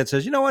part of me that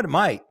says, you know what, it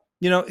might,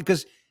 you know,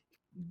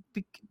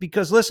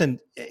 because listen,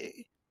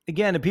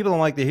 again, and people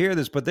don't like to hear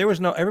this, but there was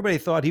no, everybody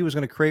thought he was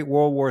going to create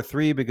World War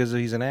III because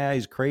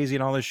he's crazy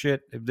and all this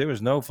shit. There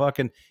was no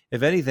fucking,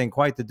 if anything,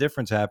 quite the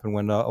difference happened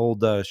when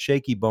old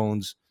Shaky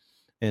Bones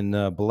and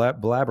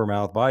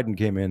Blabbermouth Biden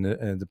came in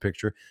the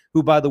picture,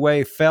 who, by the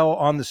way, fell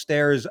on the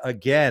stairs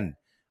again.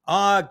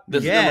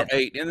 This is number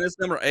 8. And this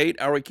number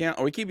 8, are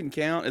we keeping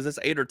count? Is this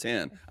 8 or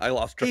 10? I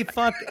lost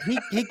track.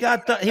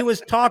 He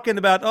was talking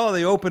about, oh,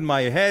 they opened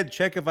my head,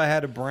 check if I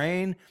had a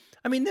brain.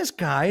 I mean, this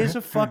guy is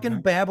a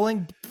fucking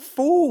babbling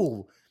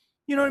fool.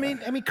 You know what I mean?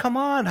 I mean, come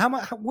on.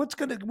 What's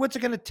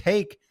it gonna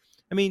take?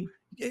 I mean,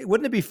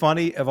 wouldn't it be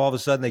funny if all of a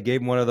sudden they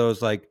gave him one of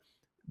those, like,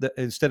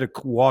 instead of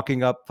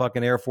walking up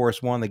fucking Air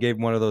Force One, they gave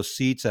him one of those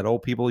seats that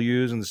old people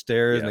use in the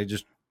stairs, and they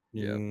just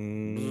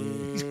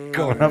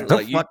going up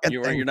the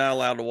fucking thing. You're not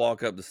allowed to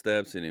walk up the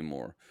steps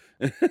anymore.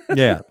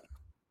 Yeah.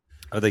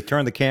 Or they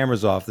turn the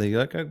cameras off. They're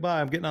like, okay, bye,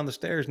 I'm getting on the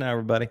stairs now,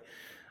 everybody.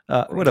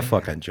 What a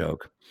fucking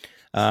joke.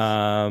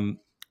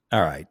 All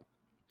right.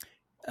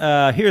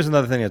 Here's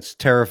another thing that's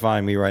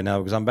terrifying me right now,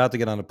 because I'm about to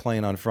get on a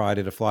plane on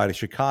Friday to fly to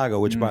Chicago,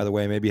 which, by the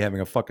way, may be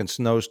having a fucking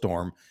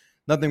snowstorm.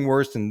 Nothing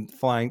worse than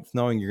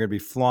knowing you're going to be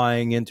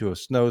flying into a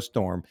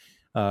snowstorm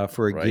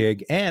for a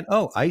gig, and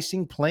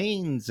icing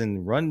planes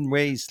and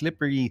runways,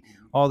 slippery,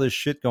 all this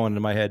shit going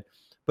into my head.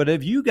 But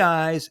have you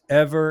guys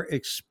ever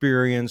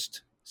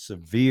experienced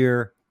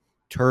severe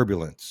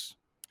turbulence?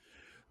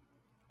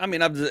 I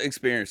mean, I've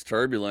experienced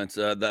turbulence.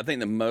 I think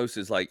the most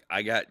is like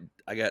I got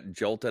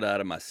jolted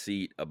out of my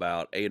seat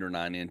about 8 or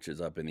 9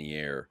 inches up in the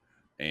air,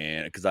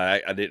 and because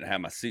I didn't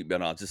have my seatbelt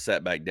on, I just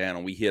sat back down,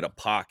 and we hit a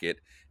pocket,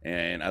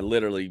 and I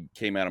literally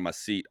came out of my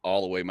seat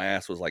all the way. My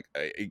ass was like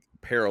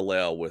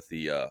parallel with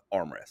the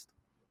armrest.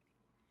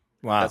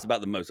 Wow, that's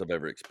about the most I've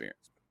ever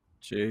experienced.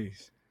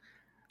 Jeez,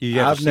 you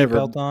have a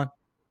seatbelt on?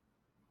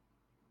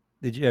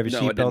 Did you have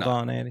your seatbelt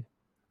on, Andy?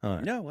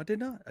 Right. No, I did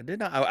not.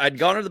 I'd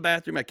gone to the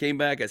bathroom. I came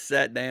back. I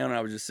sat down. And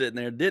I was just sitting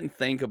there. Didn't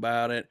think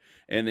about it.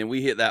 And then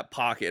we hit that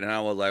pocket, and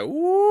I was like,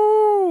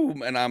 "Woo!"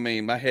 And I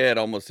mean, my head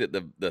almost hit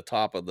the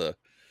top of the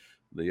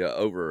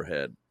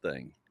overhead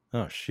thing.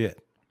 Oh shit!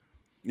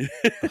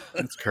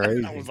 That's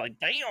crazy. I was like,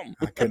 "Damn!"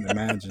 I couldn't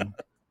imagine.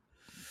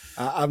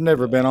 I've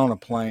never been on a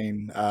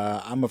plane.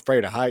 I'm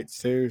afraid of heights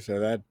too, so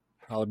that'd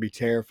probably be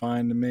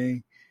terrifying to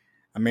me.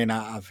 I mean,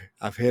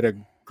 I've hit a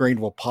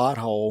Greenville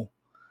pothole,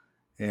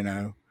 you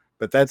know.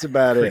 But that's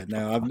about it.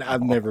 No,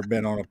 I've never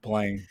been on a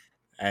plane.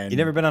 And you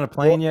never been on a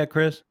plane yet,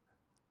 Chris?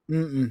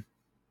 Mm-mm.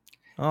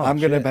 Oh, I'm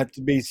gonna have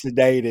to be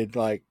sedated,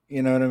 like,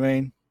 you know what I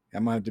mean?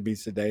 I'm gonna have to be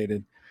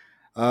sedated.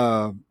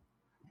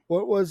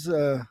 What was?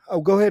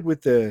 Go ahead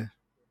with the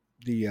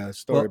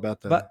story about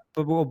the. But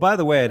well, by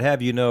the way, I'd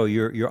have you know,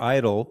 your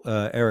idol,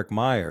 Eric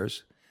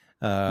Myers,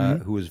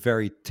 who was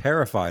very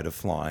terrified of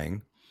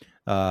flying,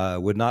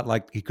 would not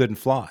like, he couldn't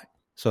fly.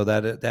 So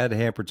that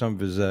hampered some of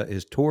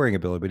his touring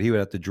ability, but he would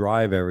have to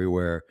drive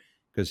everywhere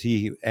because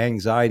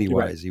anxiety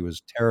wise, he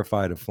was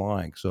terrified of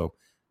flying. So at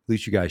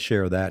least you guys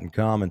share that in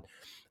common.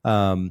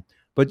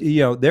 But you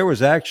know, there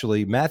was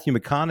actually Matthew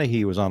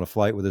McConaughey was on a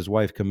flight with his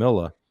wife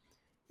Camilla,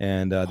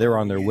 and they were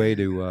on their way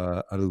to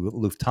a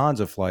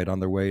Lufthansa flight on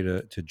their way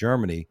to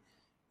Germany,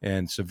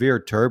 and severe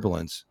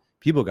turbulence.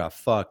 People got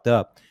fucked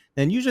up,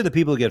 and usually the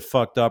people who get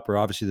fucked up are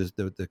obviously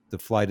the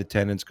flight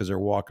attendants because they're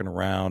walking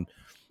around.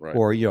 Right.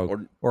 Or, you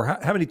know, or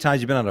how many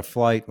times you've been on a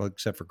flight, well,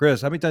 except for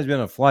Chris, how many times you've been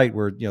on a flight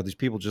where, you know, these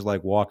people just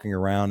like walking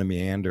around and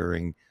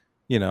meandering,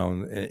 you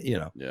know.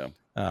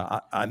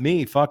 Yeah.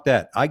 Me, fuck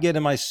that. I get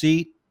in my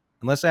seat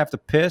unless I have to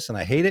piss, and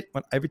I hate it.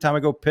 Every time I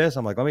go piss,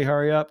 I'm like, let me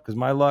hurry up, because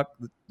my luck,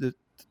 the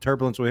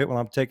turbulence will hit when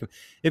I'm taking.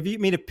 If you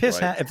mean to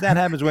piss, if that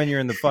happens when you're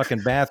in the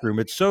fucking bathroom,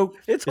 it's so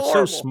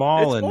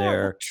small in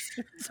there.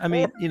 I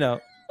mean, you know,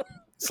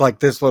 it's like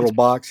this little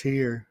box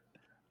here.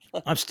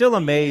 I'm still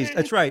amazed.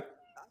 That's right.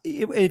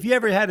 If you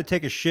ever had to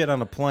take a shit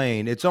on a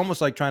plane, it's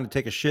almost like trying to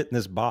take a shit in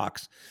this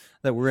box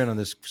that we're in on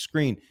this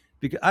screen.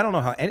 Because I don't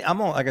know how.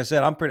 Like I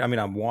said,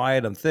 I'm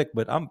wide, I'm thick,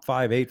 but I'm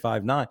 5'8",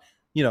 5'9".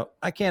 You know,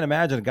 I can't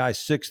imagine a guy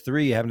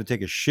 6'3" having to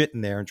take a shit in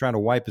there and trying to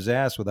wipe his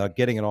ass without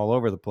getting it all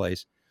over the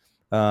place.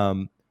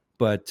 So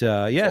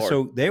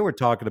they were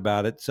talking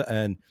about it,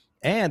 and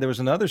there was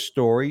another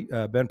story.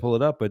 Ben, pull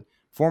it up. But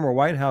former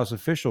White House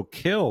official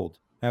killed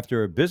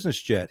after a business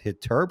jet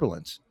hit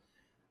turbulence.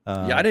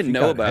 I didn't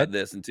know about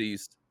this until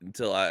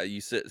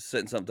you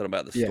said something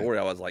about the story.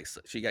 I was like,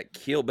 she got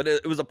killed, but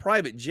it was a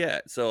private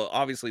jet, so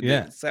obviously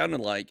it sounded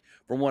like,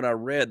 from what I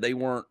read, they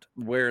weren't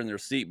wearing their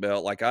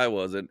seatbelt like I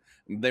wasn't.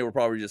 They were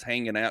probably just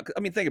hanging out. I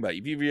mean, think about it.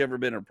 If you've ever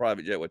been in a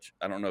private jet, which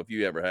I don't know if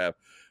you ever have,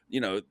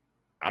 you know,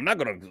 I'm not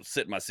going to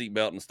sit in my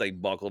seatbelt and stay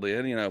buckled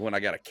in, you know, when I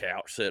got a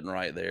couch sitting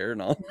right there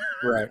and all.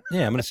 Right.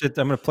 Yeah, I'm going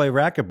to play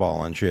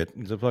racquetball and shit.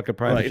 It's a fucking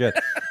private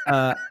jet.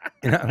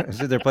 You know,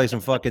 sit there, play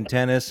some fucking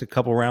tennis, a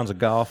couple rounds of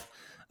golf.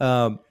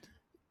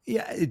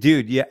 Yeah,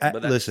 dude. Yeah,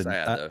 but that's listen.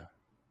 sad, though.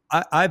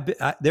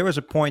 There was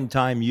a point in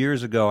time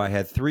years ago. I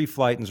had three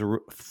flights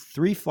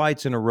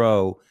in a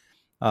row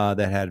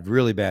that had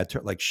really bad,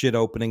 like shit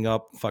opening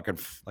up, fucking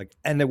like.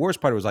 And the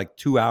worst part was like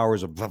 2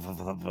 hours of, blah, blah,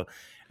 blah, blah.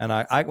 And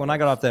I when I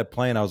got off that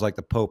plane, I was like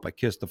the Pope. I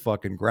kissed the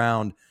fucking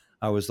ground.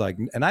 I was like,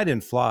 and I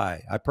didn't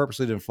fly. I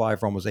purposely didn't fly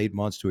for almost 8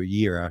 months to a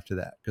year after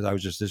that because I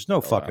was just, there's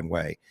no fucking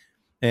way.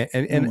 And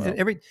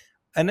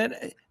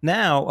then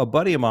now a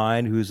buddy of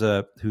mine who's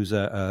like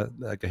a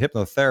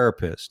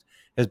hypnotherapist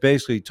has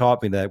basically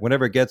taught me that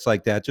whenever it gets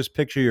like that, just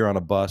picture you're on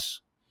a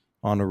bus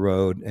on the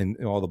road and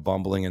all the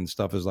bumbling and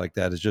stuff is like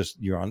that. It's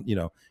just, you're on,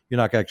 you're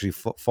not going to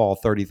actually fall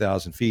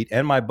 30,000 feet.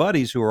 And my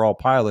buddies who are all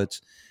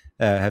pilots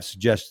have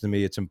suggested to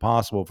me it's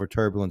impossible for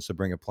turbulence to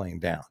bring a plane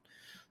down.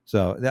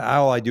 So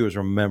all I do is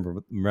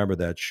remember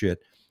that shit.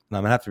 And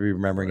I'm going to have to be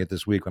remembering it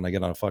this week when I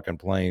get on a fucking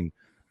plane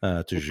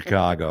to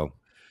Chicago.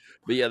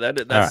 But yeah,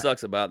 that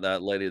sucks about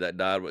that lady that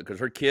died because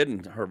her kid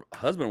and her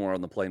husband were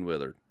on the plane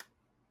with her.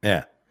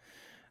 Yeah.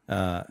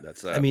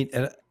 That's I mean,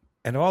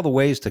 and all the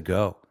ways to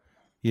go.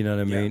 You know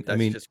what I mean?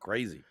 That's just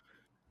crazy.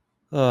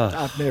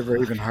 I've never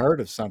even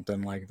heard of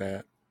something like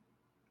that.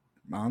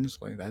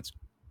 Honestly,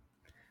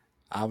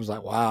 I was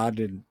like, wow, I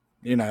didn't,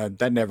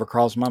 that never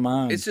crossed my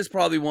mind. It's just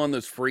probably one of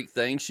those freak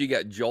things. She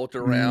got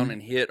jolted around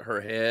and hit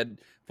her head,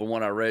 from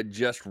what I read,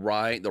 just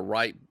right,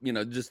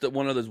 just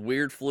one of those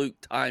weird fluke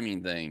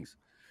timing things.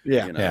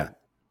 Yeah.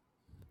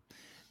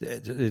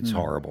 It's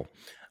horrible.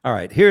 All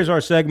right, here's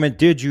our segment,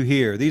 Did You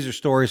Hear? These are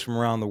stories from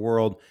around the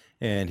world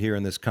and here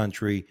in this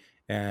country,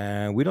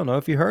 and we don't know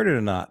if you heard it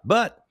or not.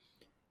 But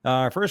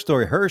our first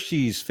story,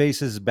 Hershey's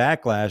faces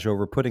backlash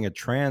over putting a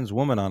trans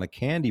woman on a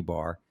candy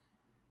bar.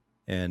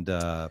 And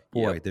I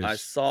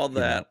saw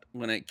that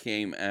when it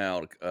came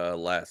out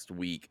last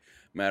week.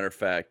 Matter of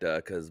fact,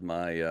 because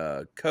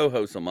my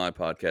co-host on my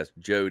podcast,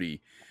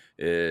 Jody,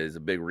 is a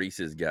big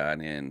Reese's guy,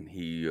 and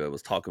he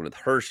was talking with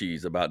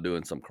Hershey's about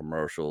doing some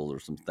commercials or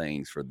some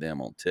things for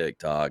them on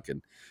TikTok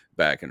and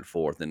back and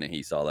forth. And then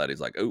he saw that. He's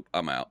like, "Oop,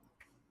 I'm out."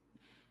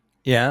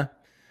 Yeah.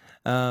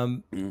 I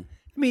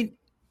mean,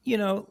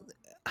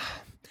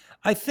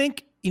 I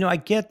think, I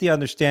get the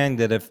understanding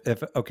that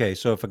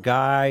if a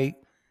guy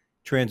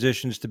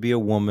transitions to be a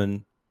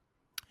woman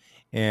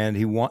and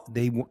they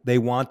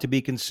want to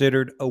be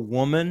considered a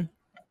woman,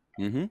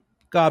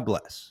 God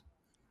bless.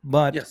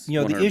 But, yes,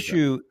 the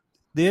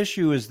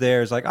issue is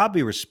like, I'll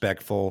be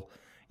respectful,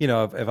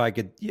 if I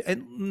could,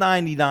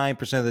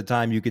 99% of the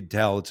time you could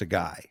tell it's a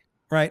guy,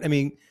 right? I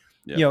mean,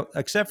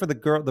 except for the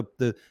girl,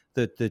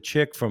 the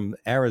chick from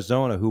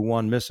Arizona who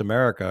won Miss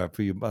America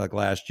for you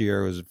last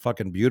year, was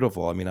fucking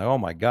beautiful. I mean, oh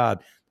my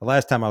God, the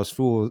last time I was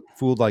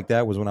fooled like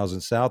that was when I was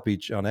in South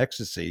Beach on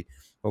ecstasy,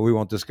 but we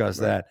won't discuss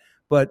that.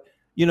 But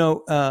it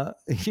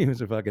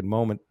was a fucking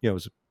moment. It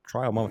was a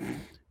trial moment.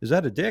 Is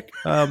that a dick?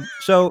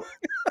 So,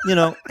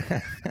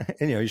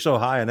 and you're so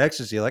high on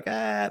ecstasy, you're like,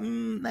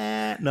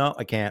 no,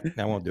 I can't.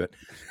 I won't do it.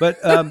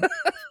 But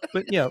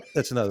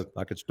that's another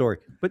fucking story.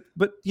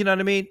 But you know what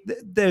I mean?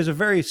 There's a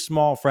very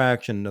small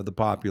fraction of the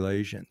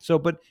population. So,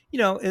 but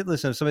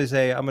listen, if somebody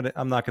say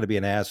I'm not gonna be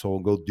an asshole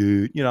and go,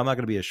 dude, I'm not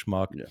gonna be a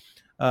schmuck.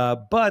 Yeah.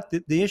 But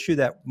the issue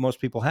that most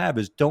people have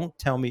is, don't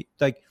tell me,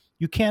 like,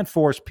 you can't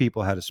force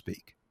people how to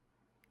speak.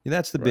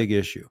 That's the big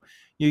issue.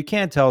 You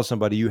can't tell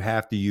somebody you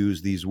have to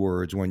use these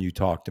words when you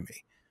talk to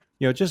me.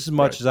 Just as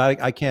much as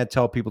I can't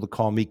tell people to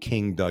call me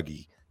King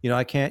Dougie.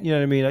 I can't. You know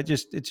what I mean?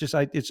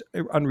 It's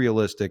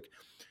unrealistic.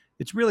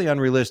 It's really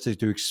unrealistic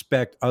to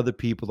expect other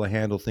people to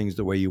handle things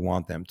the way you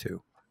want them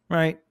to,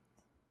 right?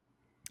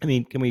 I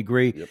mean, can we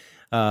agree? Yep.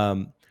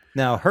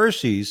 Now,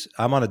 Hershey's,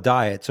 I'm on a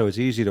diet, so it's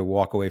easy to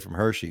walk away from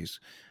Hershey's.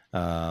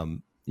 But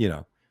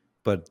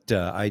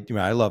I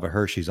love a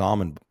Hershey's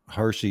almond.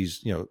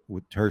 Hershey's,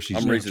 with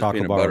Hershey's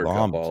chocolate bar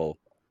almonds.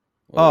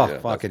 Oh,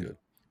 fucking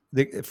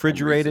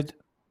refrigerated.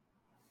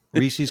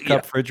 Reese's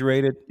cup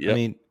refrigerated.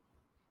 Yep.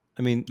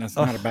 I mean, that's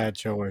not a bad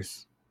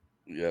choice.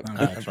 Yeah,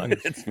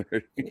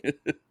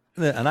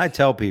 and I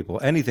tell people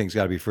anything's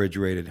got to be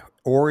refrigerated.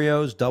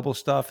 Oreos, double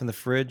stuff in the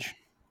fridge.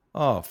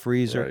 Oh,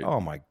 freezer. Right. Oh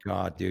my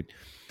God, dude.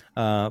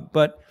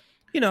 But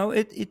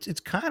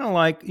it's kind of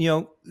like,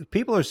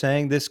 people are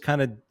saying this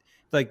kind of,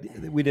 like,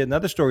 we did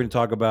another story to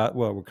talk about.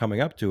 Well, we're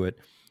coming up to it.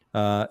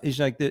 Is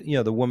like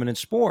the woman in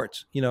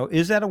sports.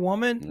 Is that a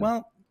woman?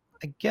 Well,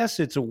 I guess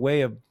it's a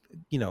way of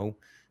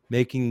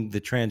making the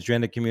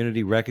transgender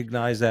community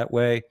recognize that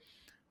way.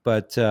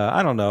 But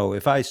I don't know,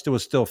 if I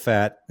was still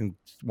fat and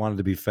wanted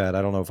to be fat,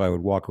 I don't know if I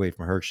would walk away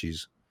from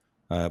Hershey's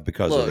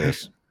because of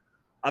this.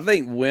 I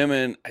think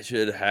women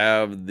should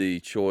have the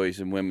choice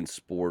in women's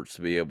sports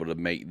to be able to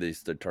make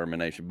this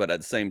determination. But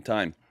at the same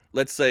time,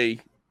 let's say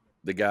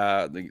the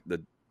guy,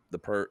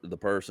 the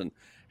person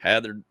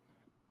had their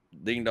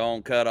ding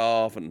dong cut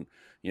off, and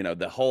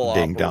the whole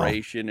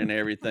operation and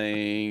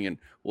everything and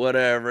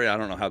whatever. I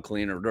don't know how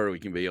clean or dirty we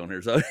can be on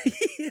here, so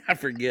I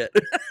forget.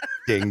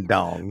 Ding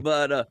dong.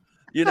 But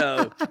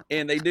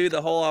and they do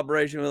the whole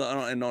operation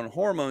and on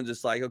hormones.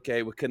 It's like,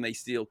 okay, well, can they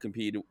still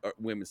compete in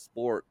women's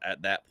sport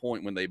at that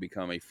point when they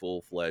become a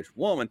full-fledged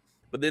woman?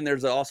 But then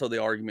there's also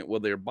the argument, well,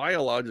 they're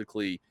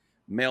biologically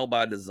male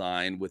by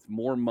design with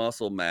more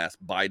muscle mass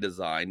by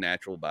design,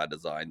 natural by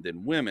design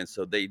than women.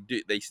 So they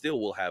still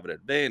will have an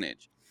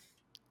advantage.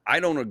 I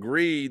don't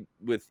agree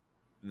with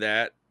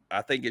that.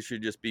 I think it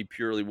should just be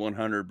purely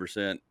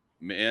 100%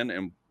 men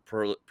and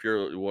purely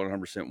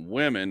 100%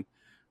 women,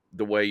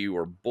 the way you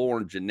were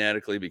born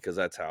genetically, because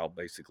that's how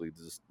basically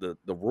the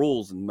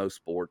rules in most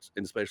sports,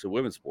 and especially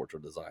women's sports, are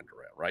designed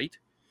around, right?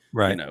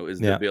 Right. You know, is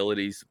the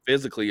abilities,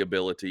 physically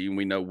ability, and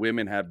we know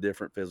women have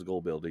different physical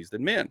abilities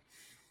than men.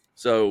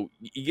 So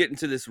you get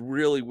into this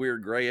really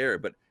weird gray area.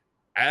 But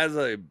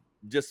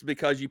just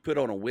because you put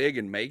on a wig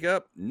and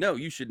makeup, no,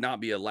 you should not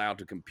be allowed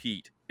to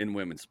compete in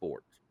women's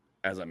sports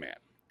as a man.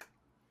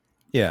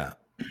 Yeah.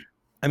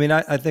 I mean,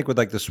 I think with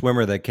like the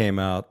swimmer that came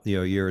out, a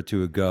year or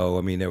two ago,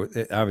 I mean,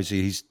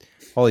 obviously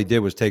all he did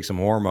was take some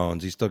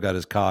hormones. He still got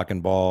his cock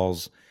and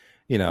balls,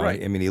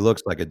 Right. I mean, he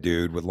looks like a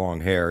dude with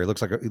long hair. He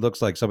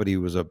looks like somebody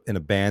who was in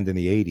a band in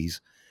the 80s,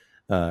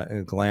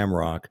 in glam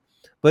rock.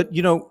 But,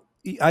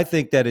 I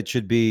think that it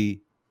should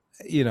be,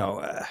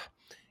 if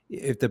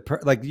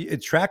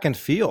it's track and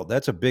field,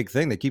 that's a big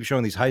thing. They keep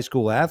showing these high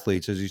school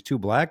athletes as these two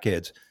black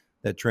kids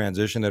that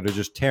transition that are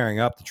just tearing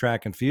up the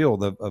track and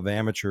field of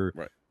amateur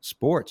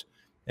sports.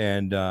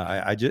 And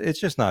it's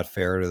just not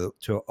fair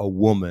to a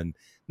woman.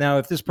 Now,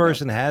 if this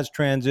person has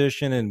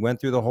transitioned and went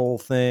through the whole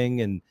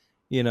thing, and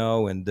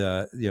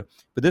but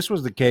this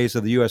was the case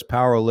of the U.S.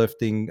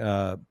 powerlifting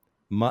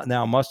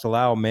now must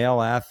allow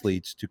male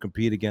athletes to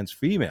compete against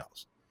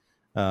females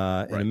in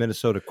a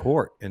Minnesota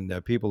court,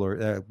 and people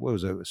are what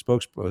was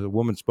a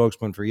woman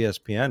spokesman for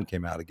ESPN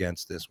came out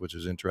against this, which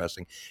is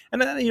interesting.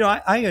 And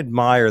I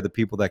admire the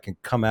people that can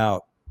come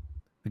out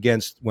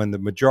against when the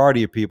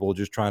majority of people are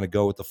just trying to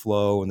go with the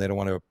flow and they don't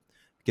want to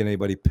get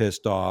anybody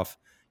pissed off.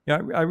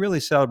 I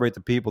really celebrate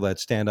the people that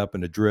stand up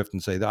in the drift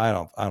and say that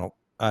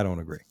I don't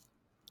agree.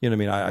 You know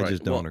what I mean? I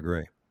just don't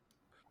agree.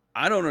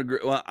 I don't agree.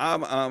 Well,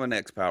 I'm an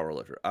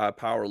ex-powerlifter. I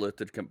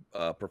powerlifted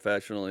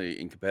professionally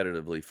and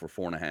competitively for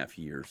 4.5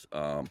 years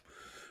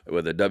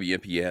with the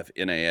WMPF,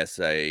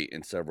 NASA,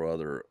 and several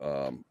other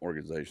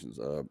organizations.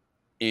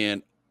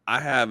 And I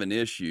have an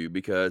issue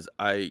because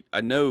I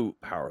know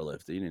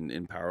powerlifting,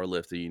 and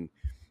powerlifting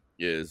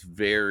is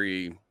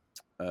very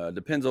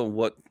depends on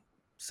what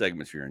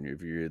segments you're in.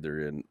 If you're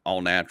either in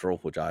all natural,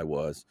 which I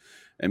was,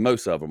 and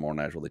most of them are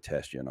natural, they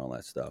test you and all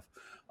that stuff.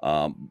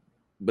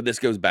 But this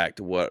goes back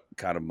to what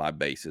kind of my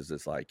basis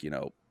is like,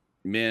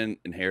 men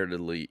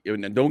inheritedly,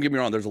 and don't get me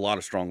wrong, there's a lot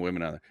of strong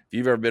women out there. If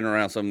you've ever been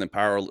around some of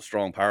them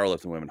strong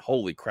powerlifting women,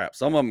 holy crap,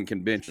 some of them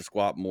can bench and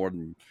squat more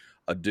than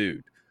a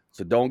dude.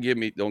 So don't get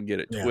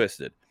it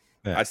twisted.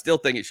 Yeah. I still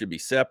think it should be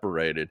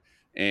separated.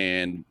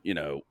 And,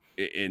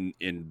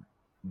 in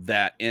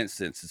that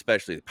instance,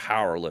 especially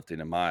powerlifting,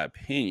 in my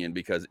opinion,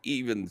 because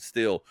even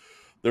still,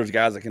 there's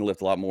guys that can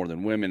lift a lot more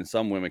than women, and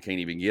some women can't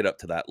even get up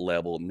to that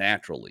level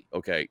naturally.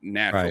 Okay,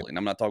 naturally. Right. And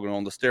I'm not talking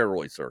on the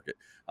steroid circuit.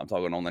 I'm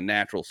talking on the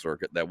natural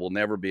circuit that will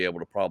never be able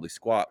to probably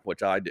squat,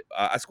 which I did.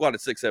 I squatted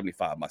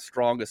 675, my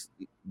strongest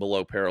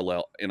below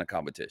parallel in a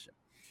competition.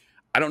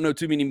 I don't know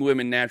too many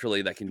women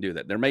naturally that can do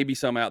that. There may be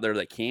some out there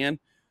that can,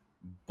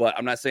 but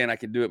I'm not saying I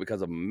can do it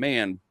because I'm a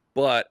man.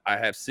 But I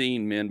have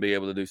seen men be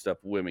able to do stuff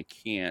women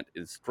can't,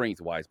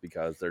 strength-wise,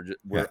 because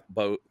we're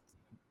both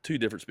two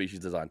different species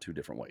designed two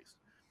different ways.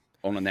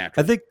 On a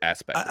natural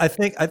aspect. I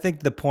think a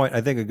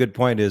good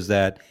point is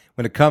that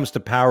when it comes to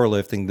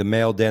powerlifting, the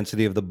male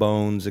density of the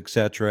bones, et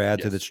cetera,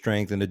 add to the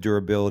strength and the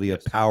durability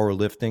of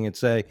powerlifting, I'd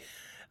say.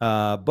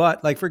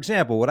 But like, for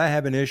example, would I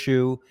have an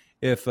issue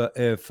if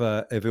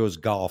it was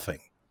golfing?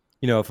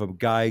 If a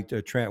guy,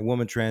 transgender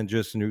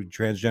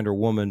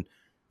woman,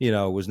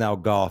 was now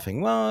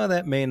golfing. Well,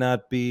 that may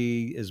not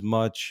be as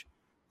much,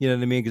 you know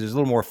what I mean? Because there's a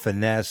little more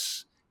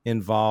finesse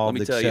involved.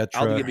 Let me tell you,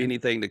 I'll give you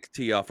anything to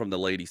tee off from the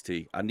ladies'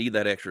 tee. I need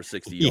that extra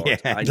 60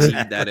 yards. I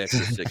need that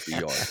extra 60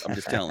 yards. I'm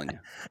just telling you.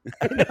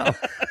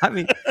 I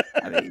mean,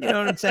 you know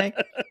what I'm saying?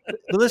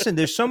 But listen,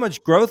 there's so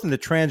much growth in the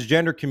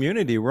transgender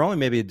community. We're only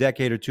maybe a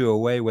decade or two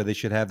away where they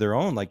should have their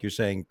own, like you're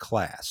saying,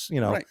 class,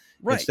 right.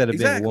 Instead of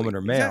being a woman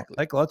or male. Exactly.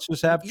 Like, let's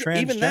just have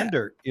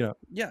transgender,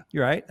 Yeah.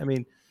 You're right. I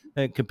mean,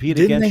 compete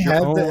against your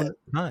own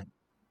time.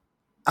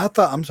 I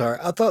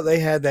thought they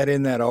had that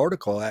in that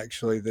article,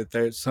 actually, that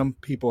there's some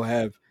people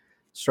have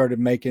started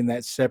making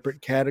that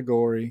separate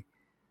category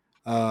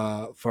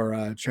for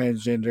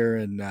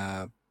transgender and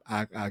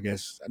I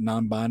guess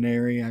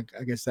non-binary. I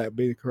guess that would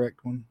be the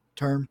correct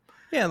term.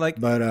 Yeah,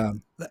 but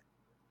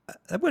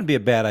that wouldn't be a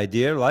bad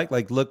idea.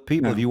 Like look,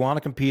 people, if you want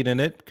to compete in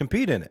it,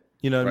 compete in it.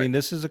 You know what I mean?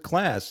 This is a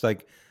class,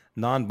 like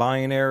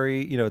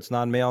non-binary, it's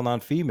non-male,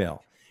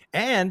 non-female.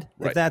 And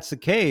if that's the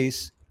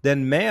case,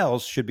 then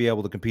males should be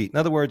able to compete. In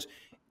other words,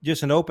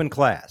 just an open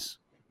class,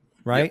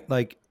 right?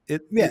 Like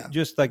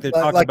just like they're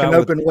talking about an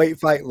open weight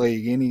fight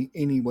league,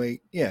 any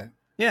weight. Yeah.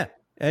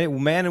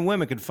 And man and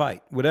women can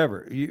fight,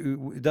 whatever.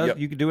 You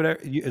can do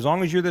whatever as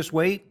long as you're this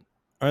weight,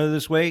 under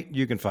this weight,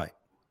 you can fight.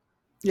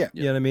 Yeah.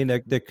 You know what I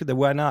mean?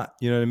 Why not?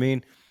 You know what I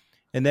mean?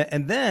 And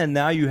then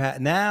now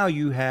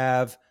you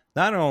have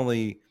not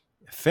only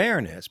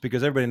fairness,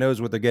 because everybody knows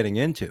what they're getting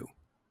into,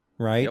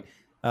 right?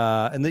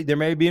 And there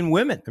may be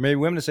women. There may be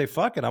women that say,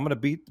 "Fuck it, I'm going to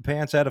beat the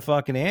pants out of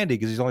fucking Andy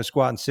because he's only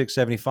squatting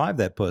 675."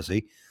 That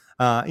pussy.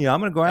 I'm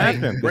going to go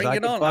after him. Bring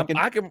it on.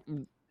 I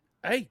can.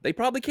 Hey, they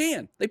probably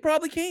can. They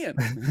probably can.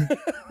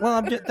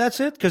 Well,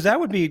 that's it, because that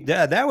would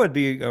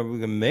be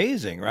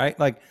amazing, right?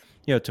 Like,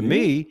 to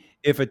me,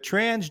 if a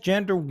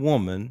transgender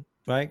woman,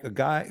 right,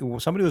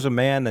 somebody who's a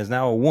man that's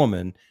now a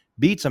woman,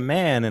 beats a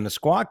man in a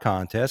squat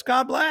contest,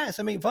 God bless.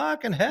 I mean,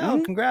 fucking hell,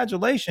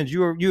 congratulations.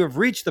 You have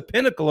reached the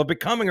pinnacle of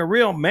becoming a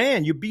real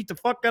man. You beat the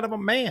fuck out of a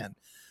man.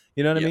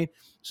 You know what I mean?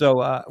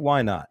 So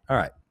why not? All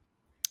right.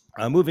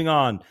 Moving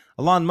on,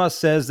 Elon Musk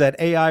says that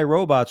AI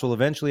robots will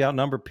eventually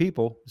outnumber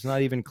people. It's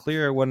not even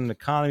clear what an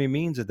economy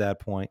means at that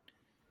point.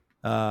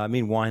 I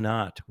mean, why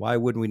not? Why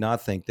wouldn't we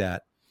not think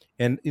that?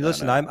 And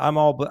listen,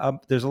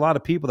 there's a lot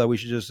of people that we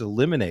should just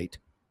eliminate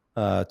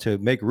to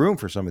make room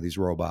for some of these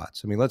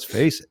robots. I mean, let's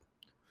face it.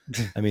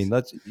 I mean,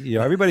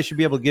 everybody should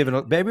be able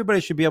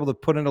to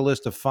put in a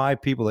list of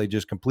 5 people they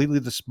just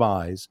completely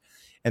despise,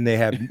 and they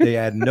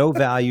add no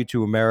value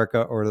to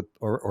America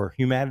or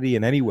humanity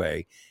in any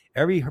way.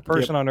 Every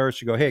person on earth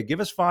should go, hey, give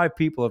us 5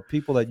 people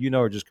that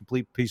are just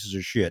complete pieces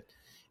of shit,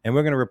 and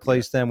we're going to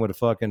replace them with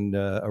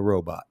a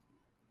robot.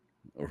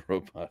 A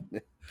robot.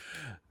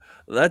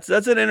 That's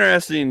an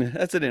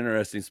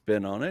interesting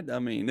spin on it. I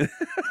mean,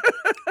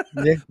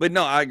 but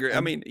no, I agree.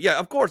 I mean, yeah,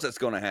 of course that's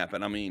going to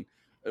happen. I mean,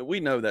 we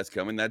know that's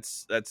coming.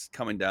 That's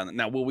coming down.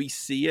 Now, will we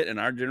see it in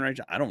our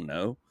generation? I don't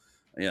know.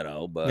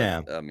 But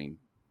yeah. I mean.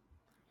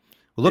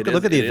 Look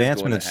at the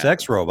advancement in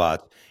sex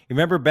robots. You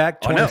remember back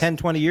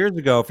 20 years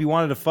ago, if you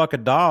wanted to fuck a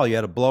doll, you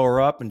had to blow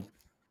her up and,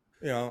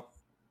 look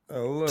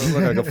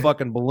like a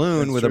fucking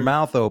balloon with her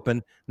mouth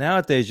open.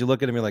 Nowadays, you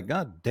look at me like,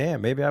 God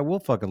damn, maybe I will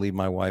fucking leave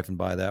my wife and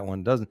buy that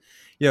one. Doesn't,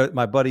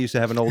 my buddy used to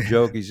have an old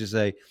joke. He used to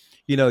say,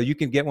 you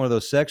can get one of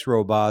those sex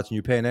robots and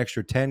you pay an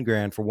extra 10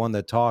 grand for one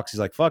that talks. He's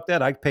like, fuck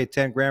that. I pay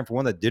 10 grand for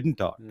one that didn't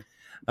talk.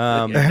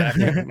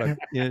 Exactly. Like,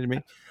 you know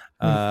what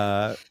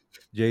I mean?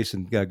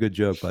 Jason, good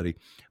joke, buddy.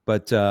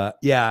 But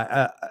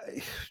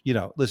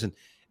listen,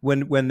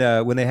 when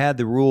they had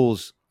the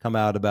rules come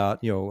out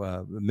about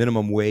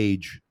minimum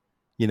wage,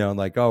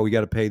 like, oh, we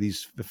got to pay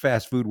these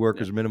fast food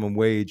workers minimum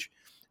wage,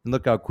 and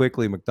look how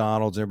quickly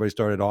McDonald's and everybody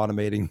started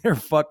automating their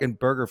fucking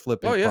burger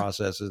flipping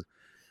processes.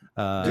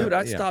 Dude,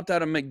 I stopped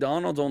at a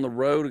McDonald's on the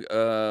road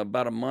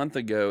about a month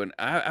ago, and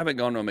I haven't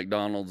gone to a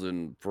McDonald's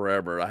in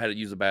forever. I had to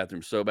use the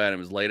bathroom so bad. It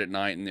was late at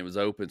night and it was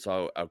open,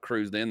 so I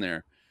cruised in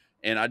there.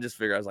 And I just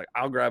figured, I was like,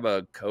 I'll grab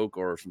a Coke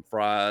or some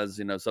fries,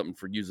 something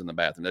for using the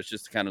bathroom. That's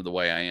just kind of the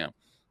way I am.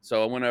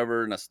 So I went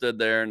over and I stood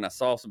there and I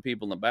saw some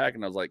people in the back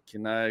and I was like,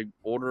 can I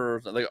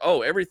order? They go,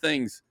 oh,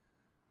 everything's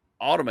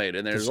automated.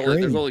 And there's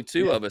only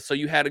 2 of us. So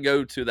you had to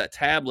go to that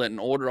tablet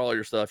and order all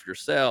your stuff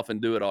yourself and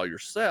do it all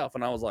yourself.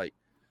 And I was like,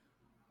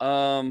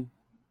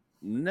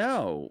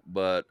 no,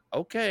 but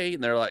okay.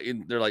 And they're like,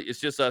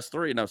 it's just us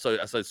 3. And so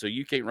I said, so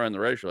you can't run the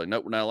race. They're like,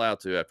 nope, we're not allowed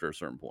to after a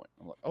certain point.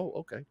 I'm like, oh,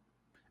 okay.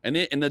 And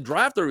the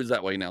drive-through is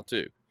that way now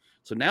too.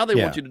 So now they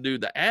want you to do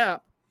the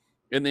app,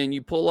 and then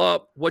you pull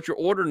up what's your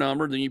order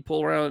number, then you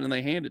pull around and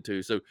they hand it to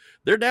you. So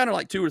they're down to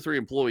like 2 or 3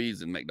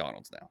 employees in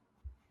McDonald's now.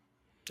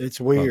 It's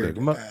weird.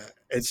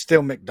 It's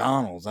still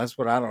McDonald's. That's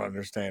what I don't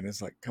understand.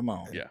 It's like, come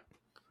on.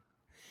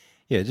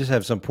 Yeah, just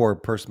have some poor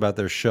person out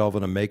there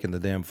shelving and making the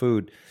damn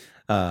food.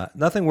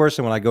 Nothing worse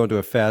than when I go into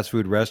a fast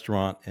food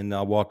restaurant and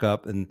I'll walk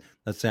up and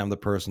let's say I'm the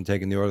person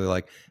taking the order. They're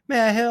like,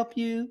 may I help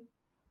you?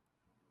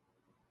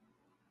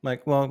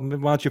 Like, well,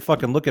 why don't you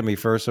fucking look at me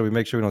first so we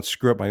make sure we don't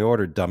screw up my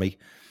order, dummy.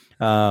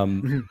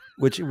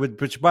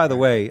 Which, by the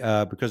way,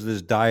 because of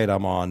this diet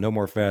I'm on, no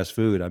more fast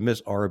food. I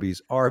miss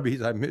Arby's.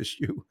 Arby's, I miss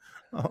you.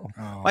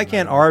 Why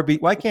can't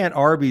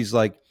Arby's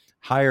like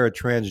hire a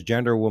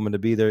transgender woman to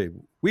be there?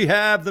 We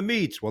have the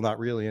meats. Well, not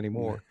really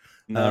anymore.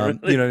 Really.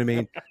 You know what I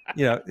mean?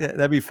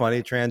 That'd be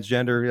funny.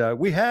 Transgender.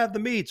 We have the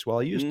meats. Well,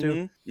 I used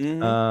to.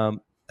 That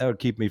would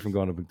keep me from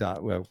going to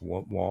McDonald's.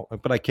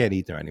 But I can't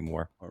eat there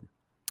anymore.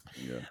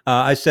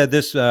 I've said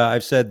this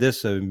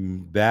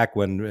back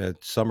when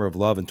Summer of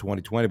Love in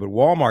 2020, but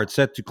Walmart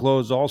set to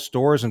close all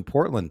stores in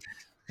Portland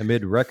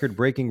amid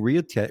record-breaking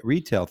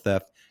retail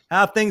theft.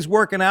 How things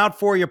working out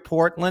for you,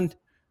 Portland?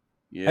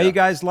 Yeah. How you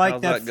guys like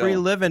that free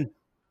living?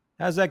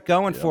 How's that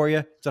going for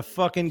you? It's a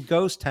fucking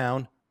ghost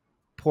town,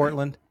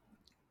 Portland.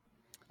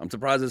 I'm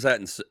surprised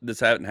this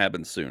hadn't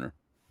happened sooner.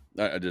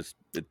 It's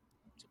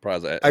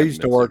surprised. I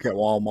used to work at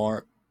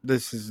Walmart.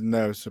 This is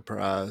no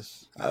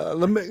surprise.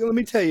 Let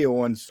me tell you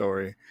one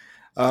story.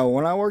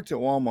 When I worked at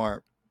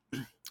Walmart,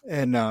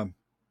 and I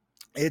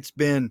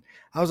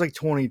was like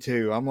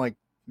 22. I'm like,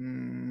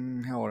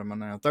 how old am I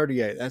now?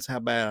 38. That's how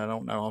bad I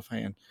don't know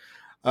offhand.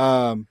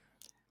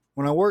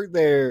 When I worked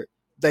there,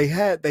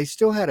 they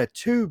still had a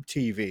tube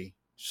TV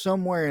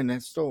somewhere in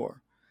that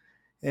store,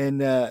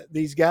 and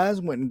these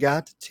guys went and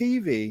got the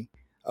TV,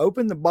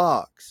 opened the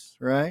box.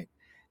 Right?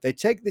 They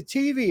take the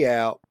TV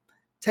out.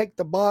 Take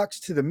the box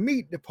to the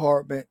meat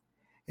department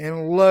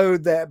and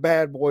load that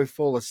bad boy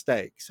full of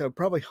steak. So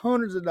probably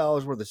hundreds of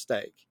dollars worth of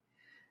steak.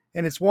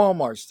 And it's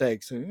Walmart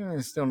steak, so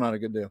it's still not a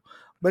good deal.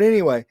 But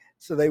anyway,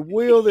 so they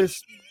wheel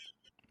this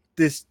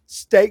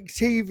steak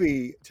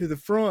TV to the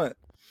front,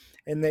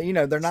 and they,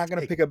 they're not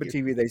going to pick up a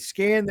TV. They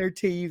scan their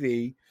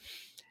TV,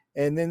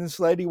 and then this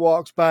lady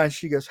walks by and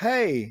she goes,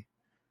 "Hey,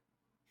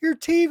 your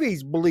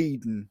TV's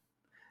bleeding."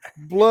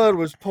 Blood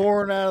was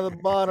pouring out of the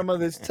bottom of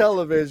this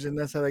television.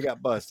 That's how they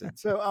got busted.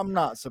 So I'm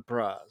not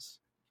surprised.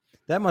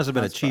 That must have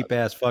been a cheap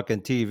ass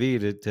fucking TV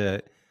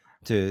to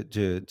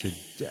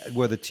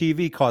where the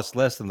TV costs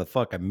less than the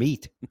fucking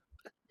meat.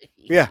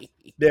 Yeah.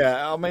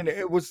 I mean,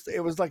 it was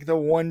like the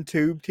one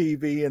tube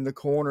TV in the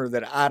corner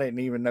that I didn't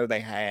even know they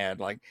had.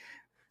 Like,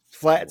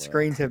 flat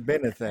screens have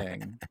been a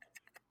thing.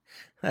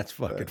 That's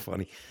fucking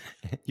funny.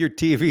 Your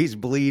TV's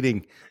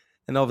bleeding,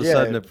 and all of a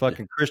sudden the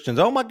fucking Christians,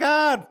 oh my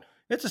God,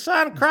 it's a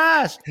sign of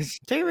Christ.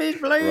 TV's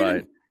bleeding.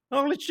 Right.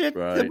 Holy shit,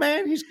 the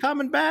man, he's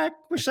coming back.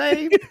 We're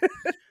saved.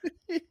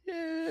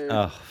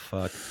 Oh,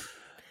 fuck.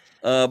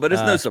 But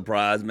it's no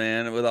surprise,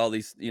 man, with all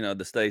these,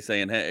 the state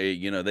saying, hey,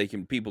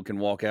 people can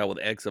walk out with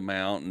X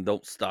amount and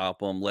don't stop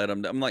them, let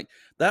them. I'm like,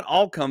 that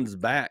all comes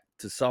back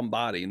to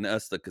somebody, and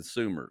us, the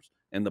consumers,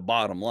 and the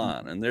bottom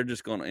line. And they're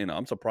just going to,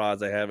 I'm surprised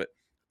they haven't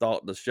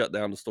thought to shut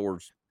down the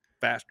stores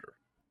faster.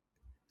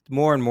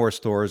 More and more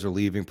stores are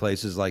leaving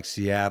places like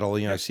Seattle.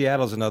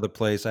 Seattle's another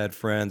place. I had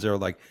friends that were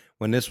like,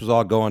 when this was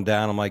all going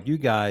down, I'm like, you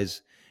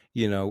guys,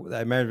 I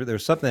remember there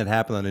was something that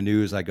happened on the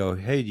news. I go,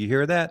 hey, do you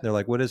hear that? And they're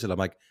like, what is it? I'm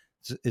like,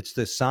 it's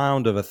the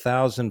sound of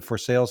 1,000 for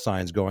sale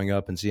signs going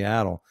up in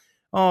Seattle.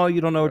 Oh,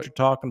 you don't know what you're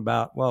talking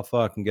about. Well,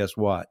 fucking guess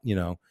what?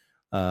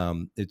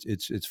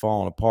 It's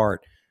falling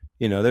apart.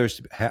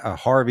 There's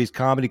Harvey's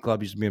Comedy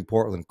Club used to be in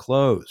Portland,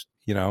 closed.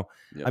 Yep.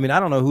 I mean, I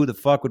don't know who the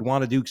fuck would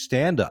want to do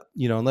stand up,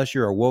 unless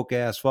you're a woke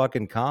ass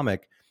fucking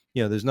comic.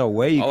 There's no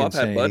way you can I've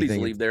say had buddies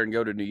anything. leave there and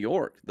go to New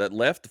York that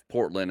left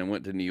Portland and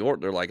went to New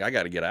York. They're like, I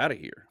got to get out of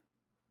here.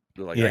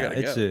 They're like, yeah,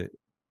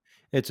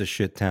 it's a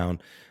shit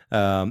town.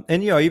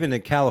 And even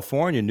in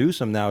California,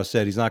 Newsom now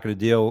said he's not going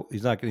to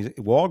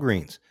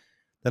Walgreens.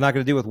 They're not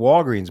going to deal with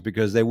Walgreens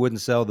because they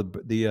wouldn't sell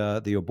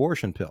the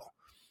abortion pill.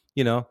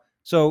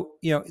 So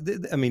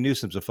I mean,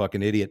 Newsom's a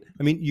fucking idiot.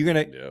 I mean, you're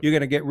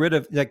gonna get rid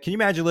of, like, can you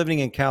imagine living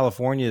in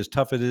California as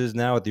tough as it is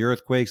now with the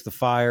earthquakes, the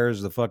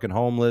fires, the fucking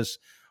homeless,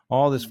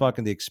 all this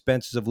fucking the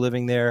expenses of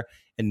living there,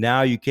 and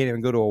now you can't even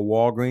go to a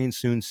Walgreens,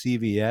 soon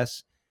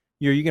CVS.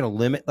 You're going to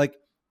limit, like,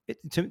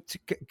 to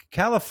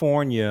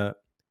California.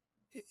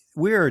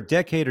 We're a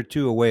decade or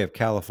two away of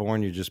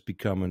California just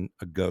becoming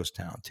a ghost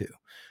town too.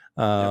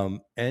 And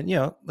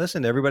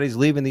listen, everybody's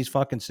leaving these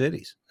fucking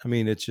cities. I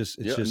mean, it's just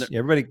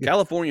everybody.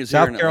 California's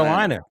South here in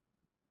Carolina.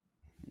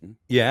 Atlanta.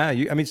 Yeah,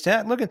 I mean,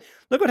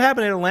 look what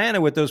happened in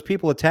Atlanta with those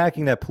people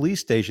attacking that police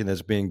station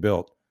that's being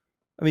built.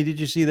 I mean, did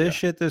you see this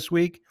shit this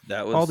week?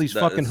 That was all these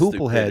fucking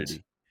hoople heads.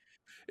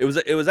 It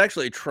was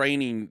actually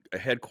a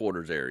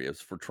headquarters area. It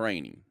was for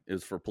training. It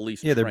was for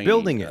police. Yeah, they're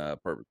building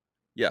it. Purpose.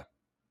 Yeah.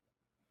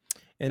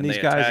 And these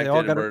guys, they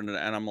all got. And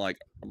I'm like,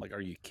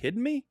 are you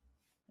kidding me?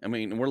 I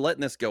mean, we're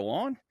letting this go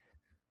on.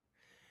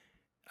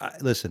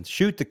 Listen,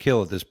 shoot to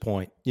kill at this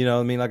point.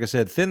 I mean, like I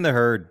said, thin the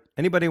herd.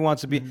 Anybody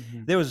wants to be.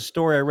 There was a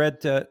story I read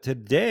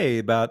today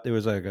about there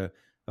was like a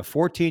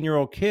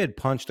 14-year-old kid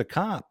punched a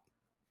cop.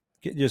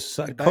 Just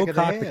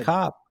co-cocked the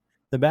cop,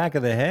 the back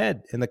of the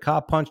head, and the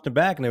cop punched him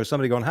back. And there was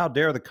somebody going, "How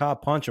dare the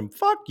cop punch him?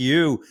 Fuck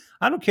you!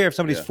 I don't care if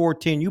somebody's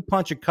 14. You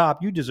punch a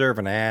cop, you deserve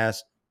an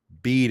ass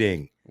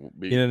beating."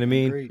 You know what I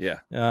mean? Agreed. Yeah.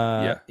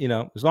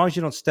 As long as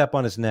you don't step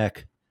on his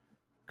neck.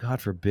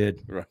 God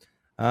forbid.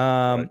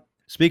 Right.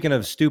 Speaking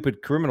of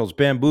stupid criminals,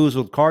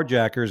 bamboozled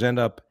carjackers end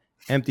up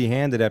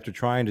empty-handed after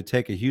trying to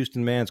take a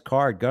Houston man's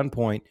car at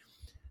gunpoint.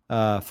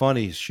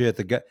 Funny as shit.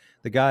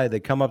 The guy, they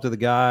come up to the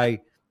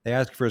guy, they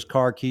ask for his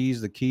car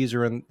keys. The keys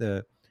are in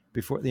the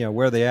before,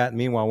 where are they at? And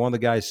meanwhile, one of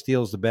the guys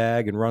steals the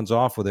bag and runs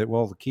off with it.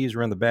 Well, the keys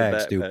are in the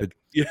bag, stupid.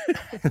 Yeah.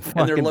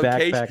 And their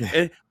location,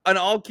 backpack. and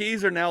all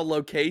keys are now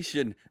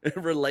location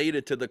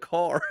related to the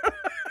car.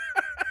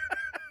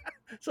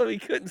 So he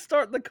couldn't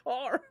start the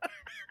car.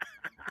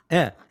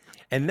 Yeah.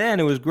 And then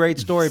it was a great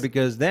story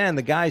because then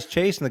the guy's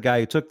chasing the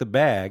guy who took the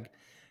bag.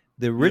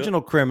 The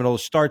original criminal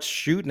starts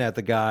shooting at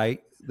the guy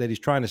that he's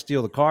trying to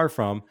steal the car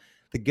from.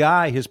 The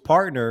guy, his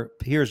partner,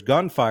 hears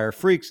gunfire,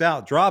 freaks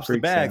out, drops the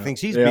bag,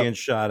 thinks he's being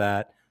shot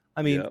at.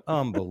 I mean,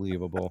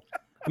 unbelievable.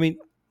 I mean,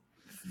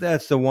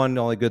 that's the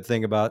only good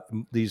thing about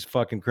these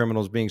fucking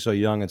criminals being so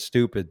young and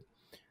stupid.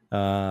 You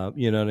know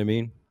what I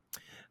mean?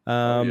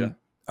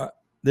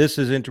 This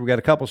is we got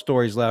a couple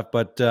stories left,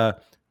 but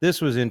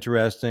this was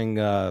interesting.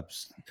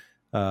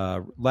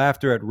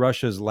 Laughter at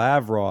Russia's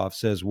Lavrov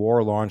says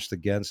war launched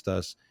against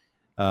us.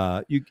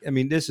 I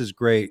mean, this is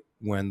great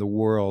when the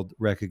world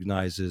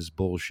recognizes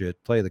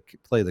bullshit. Play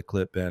the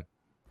clip, Ben.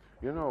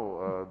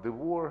 The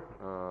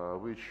war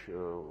which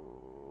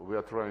we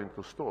are trying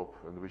to stop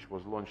and which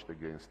was launched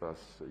against us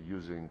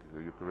using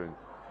Ukraine.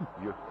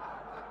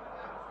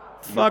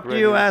 Fuck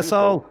you,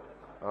 asshole.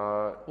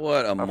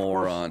 What a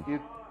moron.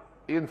 It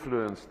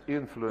influenced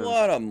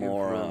what a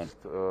moron.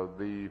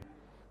 The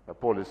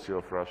policy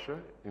of Russia,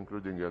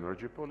 including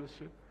energy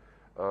policy.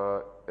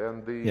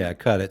 Yeah,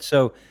 cut it.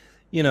 So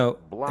blunt.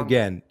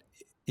 again,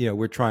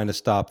 we're trying to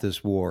stop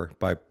this war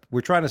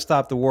we're trying to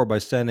stop the war by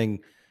sending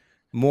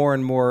more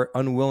and more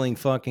unwilling,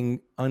 fucking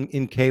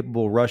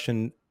incapable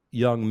Russian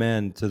young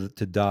men to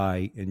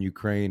die in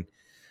Ukraine.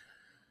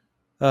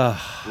 Well,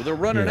 they're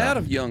running know. out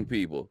of young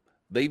people.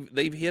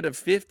 They've hit a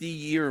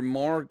 50-year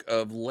mark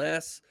of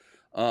less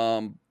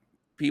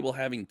people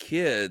having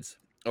kids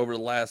over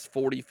the last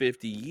 40,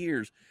 50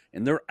 years,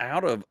 and they're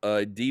out of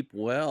a deep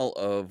well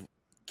of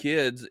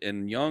kids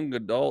and young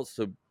adults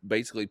to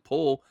basically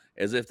pull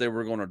as if they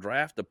were going to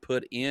draft to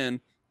put in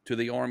to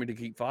the army to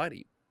keep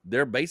fighting.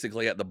 They're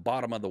basically at the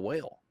bottom of the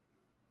well.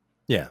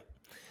 Yeah.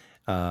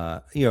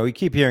 You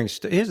keep hearing.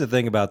 Here's the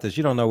thing about this: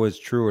 you don't know what's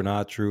true or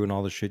not true, and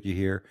all the shit you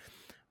hear.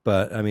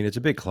 But I mean, it's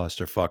a big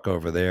clusterfuck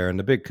over there, and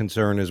the big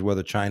concern is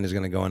whether China's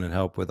going to go in and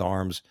help with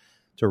arms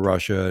to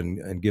Russia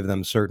and give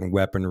them certain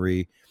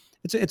weaponry.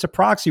 It's a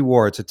proxy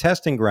war. It's a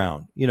testing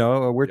ground.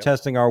 We're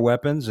testing our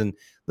weapons. And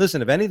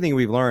listen, if anything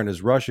we've learned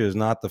is Russia is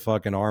not the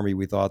fucking army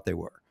we thought they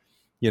were.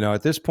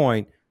 At this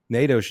point,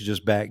 NATO should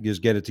just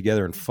get it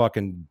together and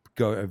fucking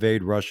go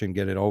evade Russia and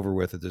get it over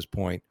with at this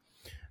point.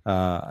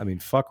 I mean,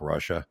 fuck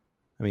Russia.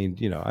 I mean,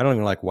 I don't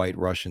even like white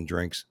Russian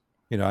drinks.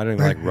 I don't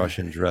even like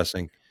Russian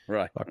dressing.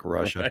 Right. Fuck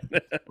Russia.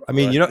 Right. I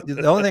mean,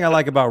 the only thing I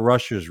like about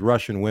Russia is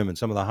Russian women.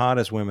 Some of the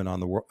hottest women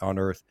on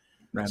earth.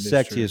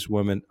 Sexiest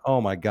women.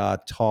 Oh my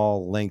God,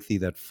 tall, lengthy,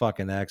 that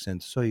fucking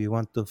accent. So you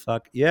want to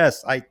fuck?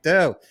 Yes, I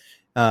do.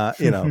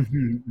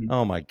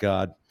 Oh my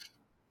God.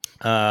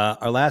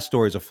 Our last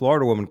story is a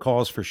Florida woman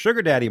calls for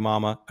Sugar Daddy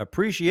Mama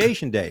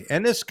Appreciation Day.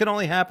 And this can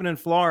only happen in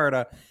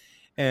Florida.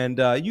 And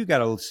you got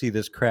to see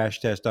this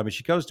crash test. I mean,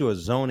 she goes to a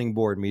zoning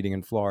board meeting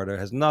in Florida. It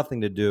has nothing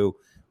to do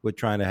with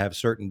trying to have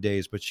certain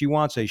days, but she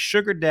wants a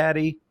Sugar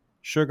Daddy,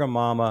 Sugar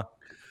Mama.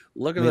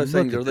 Look at those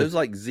things. Are those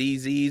like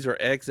ZZs or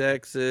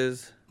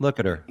XXs? Look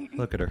at her.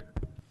 Okay.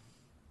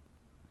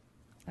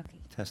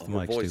 Test the Her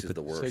mic, voice stupid. is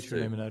the worst. State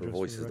your name and Her address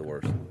voice for is the the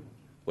worst.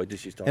 Wait till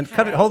she starts. And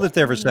hold it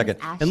there for a second.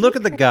 And look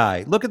at the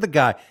guy. Look at the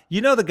guy.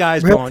 The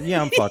guy's going,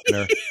 yeah, I'm fucking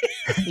her.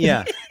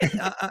 Yeah.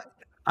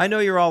 I know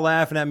you're all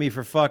laughing at me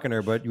for fucking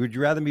her, but would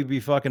you rather me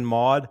be fucking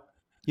Maud?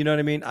 You know what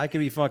I mean? I could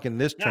be fucking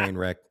this train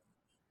wreck.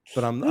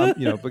 But I'm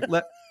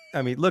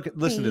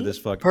listen to this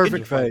fucking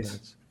Perfect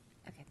face.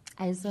 Okay.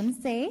 I just want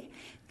to say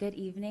good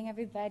evening,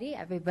 everybody.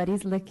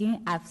 Everybody's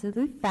looking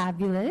absolutely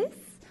fabulous.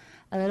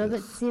 A little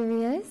bit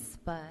serious,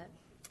 but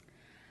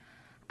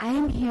I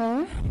am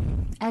here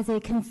as a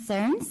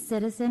concerned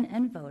citizen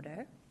and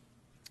voter.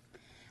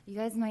 You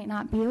guys might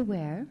not be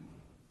aware,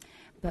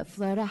 but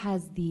Florida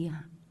has the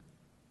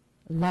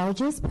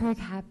largest per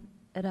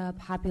capita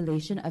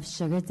population of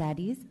sugar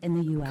daddies in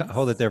the U.S.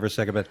 Hold it there for a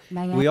second. But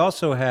we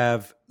also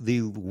have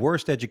the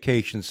worst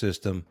education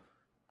system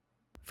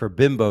for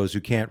bimbos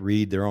who can't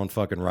read their own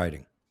fucking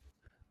writing.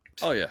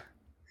 Oh, yeah.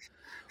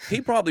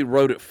 He probably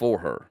wrote it for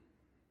her.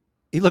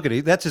 Look at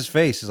it. That's his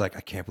face. He's like,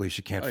 I can't believe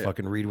she can't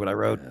fucking read what I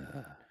wrote.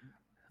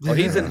 Oh,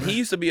 he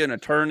used to be an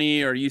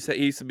attorney, or he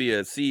used to be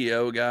a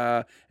CEO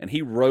guy, and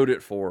he wrote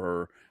it for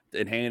her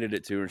and handed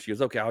it to her. And she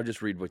goes, okay, I'll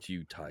just read what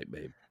you type,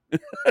 babe.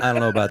 I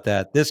don't know about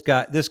that. This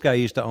guy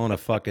used to own a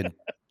fucking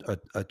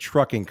a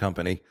trucking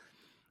company,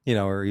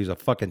 or he's a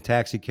fucking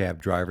taxi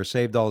cab driver,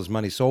 saved all his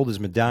money, sold his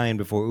medallion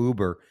before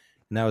Uber,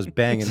 and now is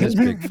banging this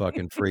big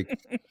fucking freak.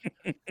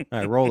 All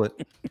right, roll it.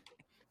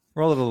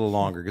 Roll it a little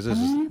longer, because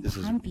this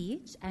is Palm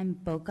Beach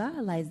and Boca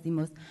lies the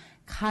most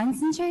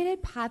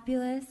concentrated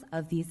populace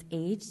of these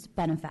aged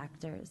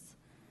benefactors.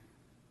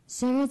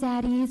 Sugar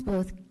daddies,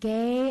 both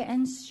gay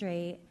and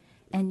straight,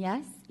 and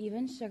yes,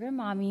 even sugar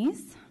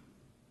mommies,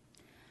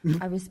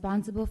 are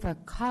responsible for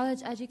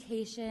college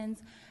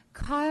educations,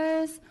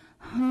 cars,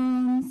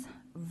 homes,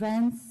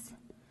 rents,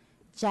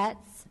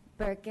 jets,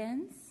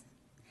 Birkins,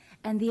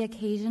 and the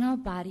occasional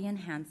body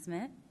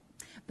enhancement.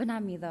 But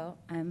not me, though.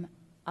 I'm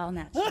all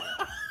natural.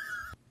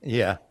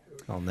 Yeah,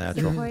 all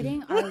natural.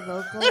 Supporting our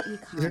local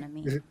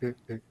economy.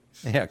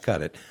 Yeah,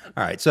 cut it.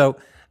 All right, so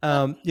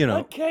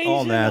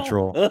all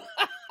natural.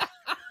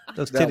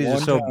 Those titties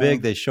are so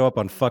big they show up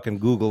on fucking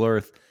Google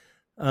Earth.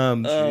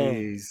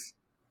 Jeez.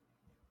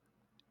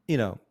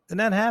 And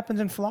that happens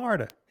in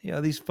Florida.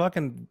 These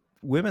fucking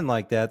women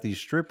like that, these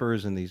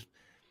strippers and these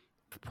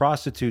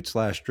prostitutes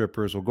 /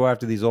 strippers will go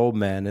after these old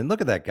men. And look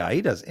at that guy.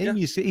 He does. And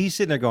he's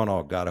sitting there going,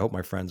 oh God, I hope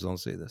my friends don't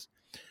see this.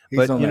 He's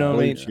but on you know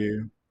what I bleach mean?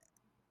 you.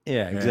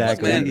 Yeah,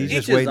 exactly. Man, He's each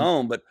just his waiting.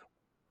 own, but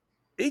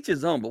each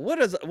his own. But what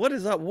is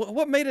up?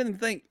 What made him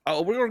think,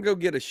 oh, we're going to go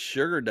get a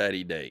sugar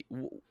daddy date?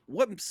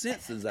 What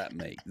sense does that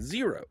make?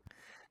 Zero.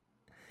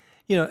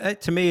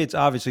 To me, it's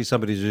obviously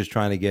somebody's just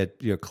trying to get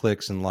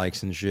clicks and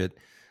likes and shit.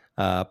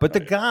 But the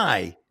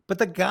guy,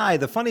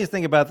 the funniest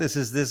thing about this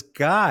is this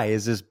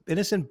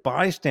innocent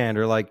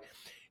bystander. Like,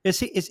 it's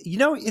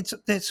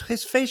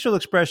his facial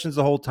expressions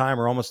the whole time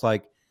are almost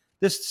like,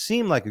 this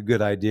seemed like a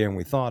good idea and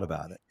we thought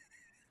about it.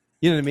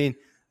 You know what I mean?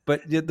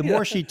 But the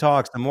more she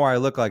talks, the more I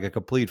look like a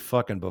complete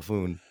fucking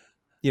buffoon.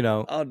 you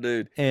know, Oh,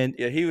 dude. and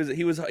Yeah, he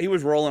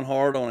was rolling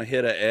hard on a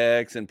hit of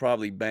X and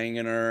probably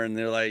banging her, and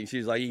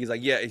he's like,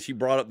 yeah, and she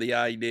brought up the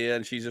idea,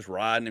 and she's just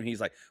riding him.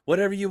 He's like,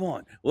 whatever you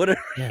want,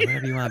 whatever. yeah,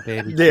 whatever you want,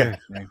 baby. Yeah.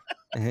 Sure.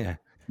 Yeah.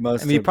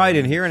 Must I mean, he have probably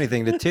been. didn't hear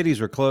anything. The titties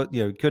were close.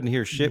 You know, he couldn't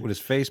hear shit with his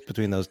face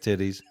between those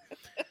titties.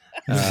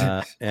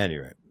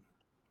 Anyway,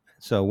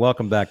 so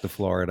welcome back to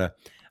Florida.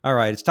 All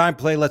right, it's time to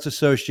play Let's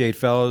Associate,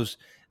 fellows.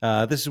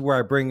 This is where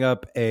I bring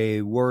up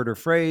a word or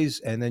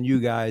phrase, and then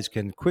you guys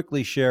can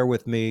quickly share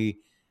with me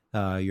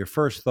your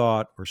first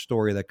thought or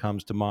story that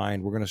comes to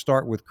mind. We're going to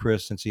start with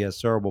Chris since he has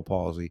cerebral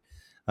palsy.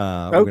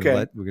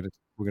 Okay. We're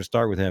gonna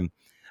start with him.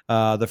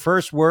 The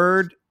first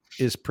word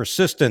is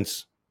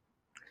persistence.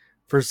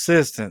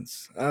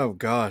 Persistence. Oh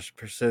gosh,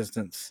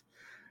 persistence.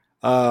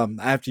 I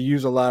have to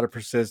use a lot of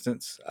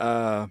persistence.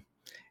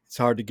 It's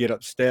hard to get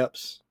up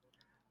steps.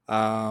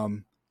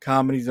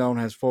 Comedy Zone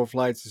has 4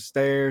 flights of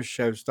stairs.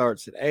 Show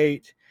starts at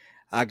 8.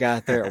 I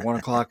got there at 1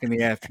 o'clock in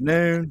the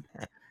afternoon,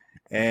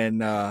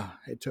 and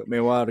it took me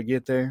a while to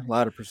get there. A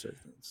lot of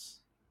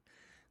persistence.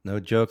 No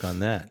joke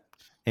on that.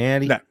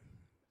 Andy, No.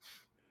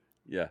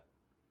 Yeah.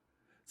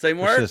 Same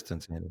word.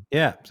 persistence. Andy.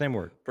 Yeah, same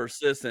word.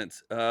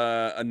 Persistence.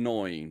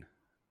 Annoying.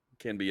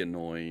 Can be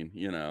annoying,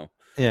 you know.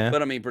 Yeah,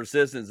 But I mean,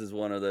 persistence is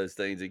one of those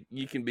things that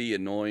you can be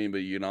annoying,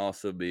 but you can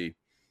also be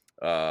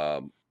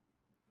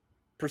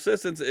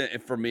persistence.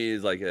 For me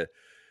is like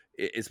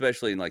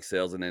especially in like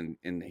sales and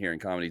in here in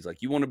comedy, it's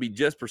like you want to be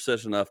just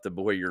persistent enough to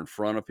where you're in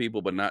front of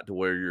people, but not to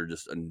where you're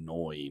just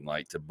annoying,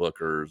 like to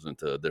bookers and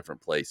to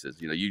different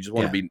places. You know, you just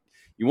want to be,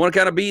 you want to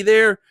kind of be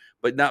there,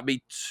 but not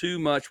be too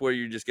much where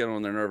you just get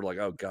on their nerve, like,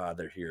 oh God,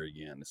 they're here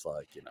again. It's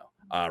like, you know,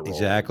 eye roll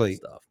exactly. and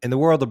stuff. In the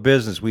world of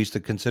business, we used to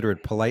consider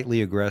it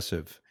politely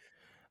aggressive.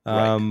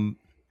 Right.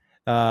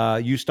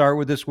 You start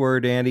with this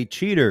word, Andy.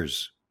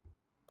 Cheaters.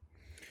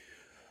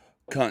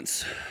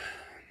 Cunts.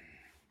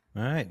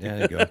 All right,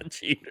 there you go.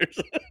 Cheaters.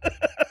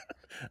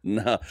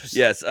 No.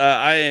 Yes.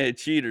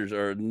 Cheaters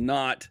are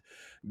not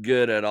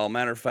good at all.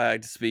 Matter of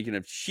fact, speaking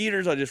of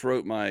cheaters, I just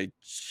wrote my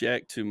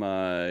check to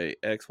my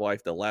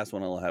ex-wife, the last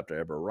one I'll have to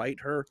ever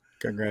write her.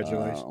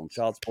 Congratulations. On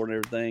child support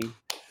and everything.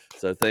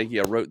 So thank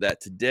you. I wrote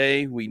that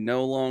today. We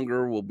no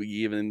longer will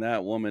be giving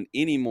that woman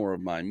any more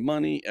of my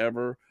money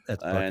ever.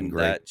 That's fucking And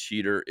great. that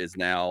cheater is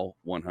now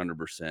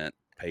 100%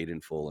 paid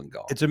in full and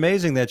gone. It's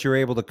amazing that you're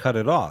able to cut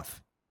it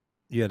off.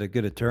 You had a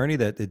good attorney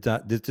that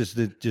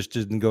it just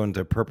didn't go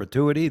into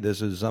perpetuity.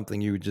 This is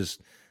something you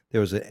just there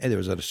was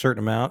a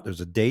certain amount. There was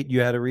a date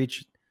you had to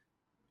reach.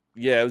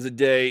 Yeah, it was a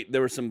date.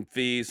 There were some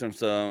fees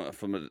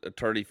from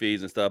attorney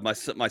fees and stuff.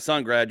 My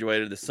son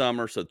graduated this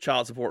summer, so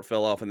child support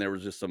fell off, and there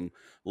was just a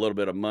little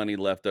bit of money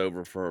left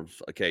over for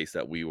a case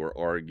that we were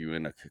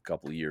arguing a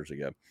couple of years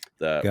ago.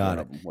 Got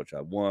it. Which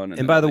I won.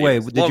 And by the way,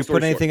 did you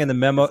put anything in the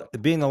memo? so-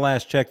 Being the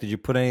last check, did you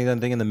put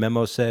anything in the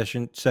memo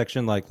section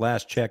like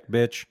last check,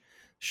 bitch?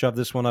 Shove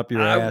this one up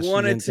your ass. I You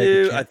wanted didn't take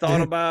a to. check? I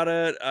thought about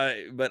it.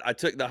 But I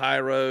took the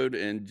high road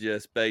and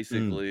just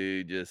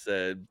basically just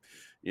said,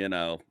 you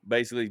know,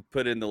 basically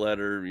put in the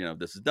letter, you know,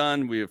 this is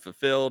done. We have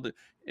fulfilled,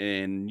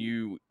 and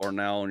you are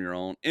now on your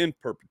own in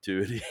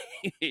perpetuity,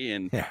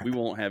 and we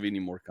won't have any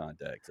more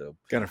contact. So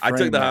I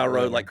took the high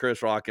road like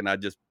Chris Rock, and I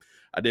did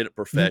it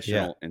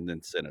professional and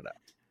then sent it out.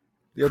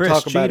 You'll Chris,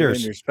 talk about it cheaters.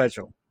 in your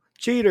special.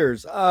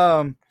 Cheaters.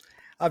 I've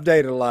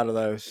dated a lot of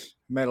those.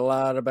 Made a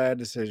lot of bad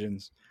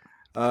decisions.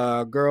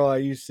 Girl I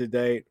used to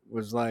date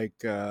was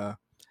like, I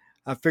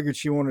figured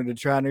she wanted to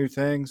try new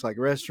things like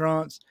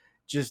restaurants,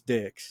 just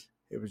dicks.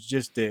 It was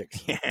just dicks,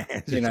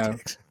 you know?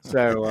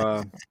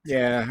 So,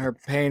 yeah, her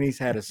panties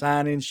had a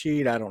sign-in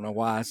sheet. I don't know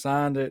why I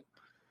signed it.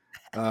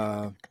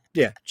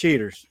 Yeah,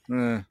 cheaters.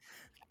 All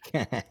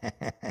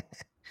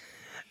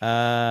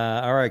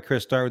right,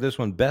 Chris, start with this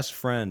one. Best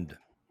friend.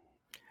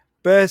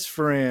 Best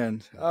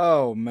friend.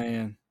 Oh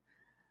man,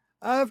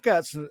 I've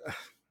got some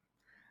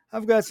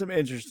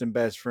interesting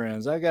best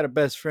friends. I got a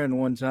best friend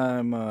one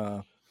time.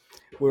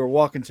 We were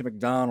walking to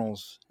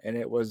McDonald's, and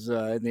it was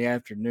in the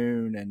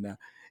afternoon, and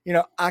you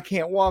know, I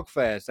can't walk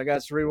fast. I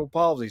got cerebral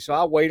palsy, so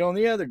I wait on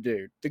the other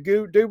dude, the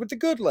dude with the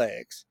good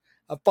legs.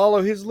 I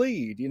follow his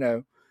lead, you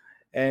know,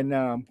 and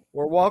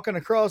we're walking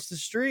across the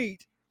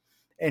street,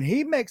 and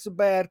he makes a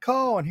bad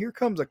call, and here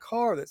comes a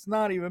car that's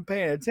not even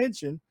paying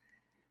attention.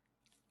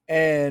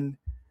 And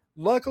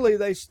luckily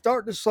they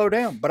start to slow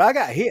down, but I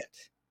got hit.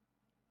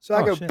 So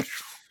I go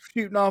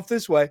shooting off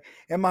this way.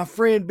 And my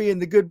friend, being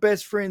the good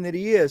best friend that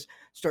he is,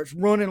 starts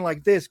running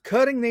like this,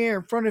 cutting the air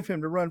in front of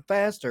him to run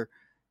faster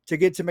to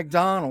get to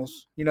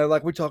McDonald's, you know,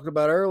 like we talked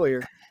about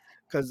earlier.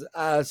 Because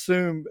I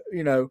assume,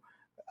 you know,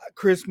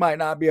 Chris might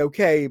not be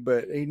okay,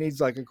 but he needs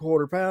like a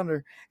quarter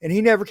pounder. And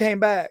he never came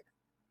back.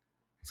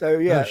 So,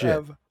 yeah,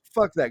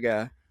 fuck that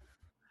guy.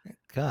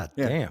 God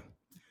damn.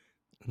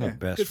 No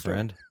best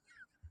friend.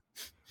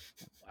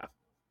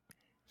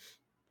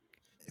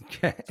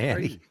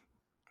 Andy.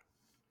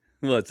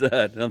 What's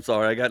that? I'm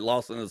sorry, I got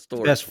lost in the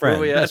story. Best friend.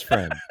 Best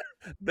friend.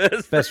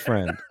 Best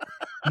friend.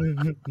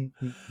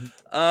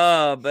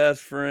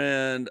 Best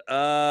friend.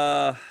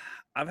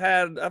 I've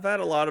had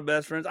a lot of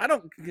best friends. I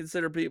don't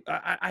consider people.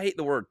 I hate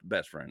the word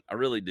best friend. I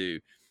really do,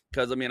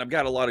 because I mean I've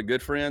got a lot of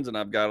good friends and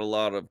I've got a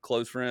lot of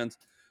close friends.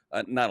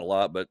 Not a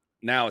lot, but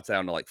now it's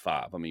down to like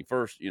 5. I mean,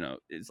 first,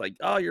 it's like,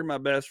 oh, you're my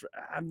best friend.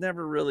 I've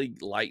never really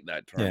liked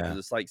that term because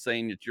it's like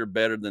saying that you're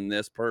better than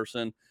this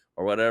person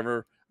or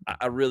whatever.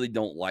 I really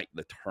don't like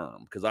the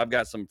term because I've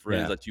got some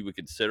friends that you would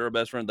consider a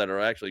best friend that are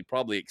actually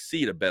probably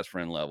exceed a best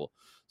friend level.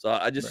 So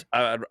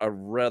I'd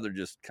rather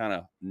just kind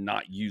of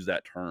not use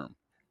that term.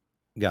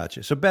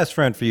 Gotcha. So best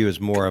friend for you is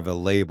more of a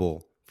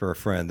label for a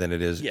friend than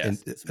it is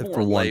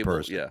for one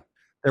person. Yeah.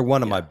 They're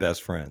one of my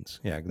best friends.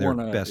 Yeah. They're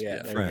best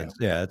friends.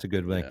 Yeah. That's a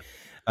good thing.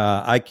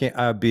 Yeah.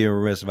 I'd be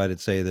remiss if I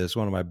didn't say this.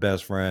 One of my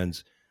best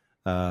friends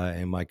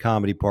and my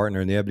comedy partner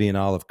in the Ebony and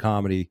Olive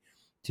comedy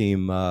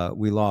team.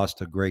 We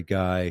lost a great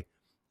guy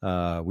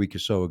a week or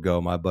so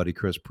ago. My buddy,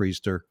 Chris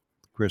Priester,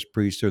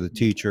 the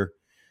teacher,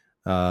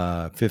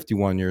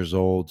 51 years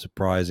old,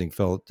 surprising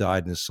fellow,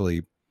 died in his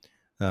sleep.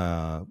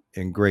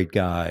 And great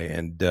guy.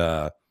 And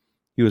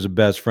he was a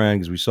best friend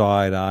because we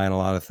saw eye to eye on a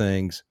lot of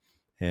things.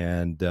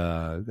 And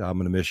I'm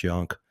going to miss you,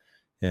 Unc.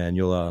 And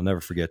you'll never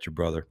forget your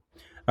brother.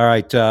 All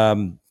right.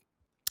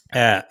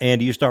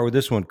 Andy, you start with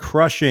this one.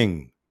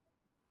 Crushing.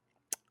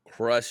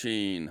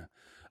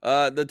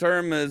 The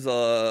term is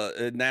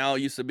it now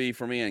used to be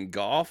for me in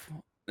golf.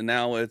 And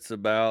now it's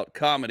about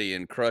comedy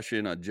and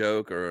crushing a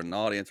joke or an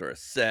audience or a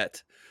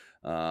set.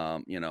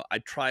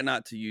 I try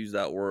not to use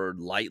that word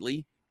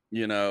lightly.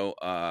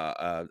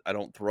 I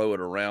don't throw it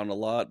around a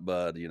lot,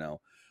 but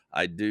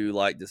I do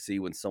like to see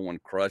when someone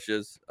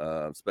crushes,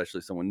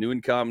 especially someone new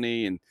in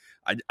comedy, and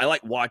I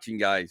like watching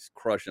guys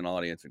crush an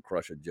audience and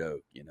crush a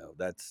joke.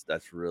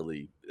 It's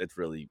really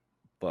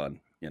fun.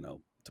 To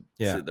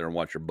sit there and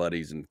watch your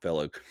buddies and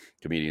fellow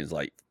comedians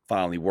like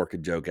finally work a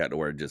joke out to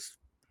where it just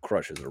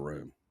crushes a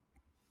room.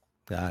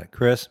 Got it,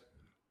 Chris.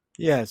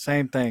 Yeah,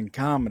 same thing.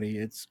 Comedy,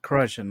 it's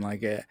crushing.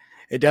 Like it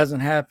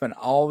doesn't happen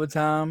all the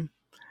time.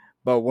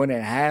 But when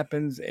it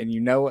happens and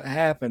it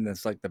happened,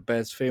 it's like the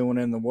best feeling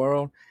in the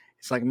world.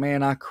 It's like,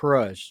 man, I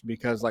crushed.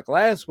 Because like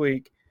last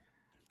week,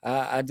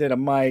 I did a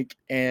mic,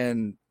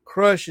 and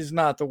crush is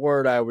not the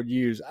word I would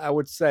use. I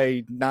would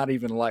say not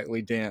even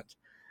lightly dent.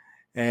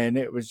 And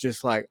it was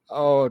just like,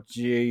 oh,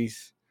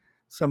 geez,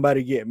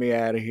 somebody get me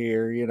out of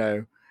here,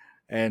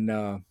 And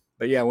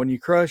but yeah, when you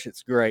crush,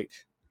 it's great.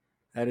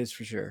 That is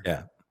for sure.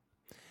 Yeah.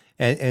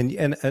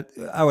 And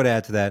I would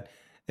add to that,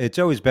 it's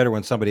always better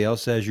when somebody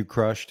else says you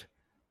crushed.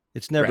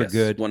 It's never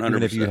good, 100%.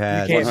 even if you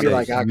had. You can't be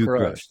like, I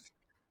crushed.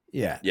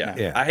 Yeah.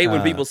 I hate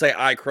when people say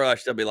I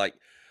crushed. I'll be like,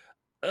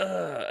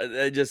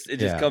 it just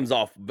comes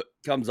off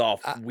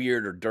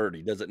weird or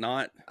dirty, does it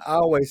not? I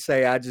always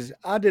say I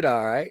did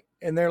all right,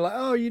 and they're like,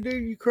 oh,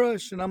 you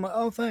crushed, and I'm like,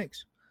 oh,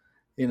 thanks.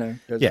 I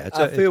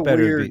feel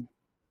weird.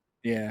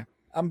 Yeah,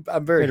 I'm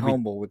very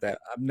humble with that.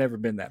 I've never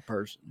been that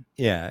person.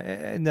 Yeah,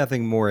 and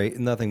nothing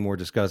more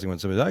disgusting when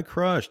somebody's I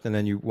crushed, and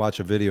then you watch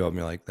a video of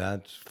me like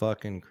that's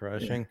fucking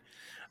crushing.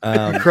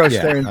 Crush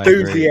their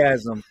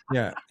enthusiasm.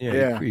 Yeah.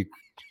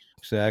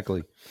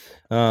 Exactly.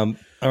 All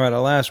right, our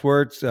last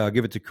words.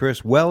 Give it to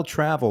Chris.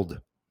 Well-traveled.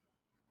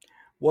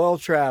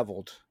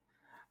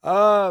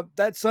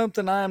 That's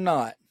something I'm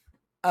not.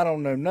 I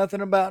don't know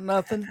nothing about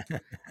nothing.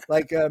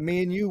 Like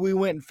me and you, we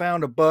went and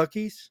found a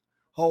Buc-ee's.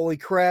 Holy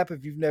crap!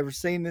 If you've never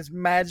seen this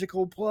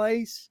magical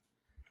place,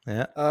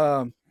 yeah,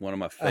 one of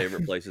my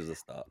favorite places to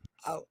stop.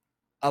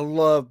 I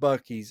love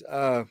Buc-ee's.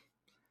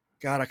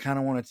 God, I kind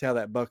of want to tell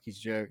that Buc-ee's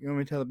joke. You want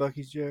me to tell the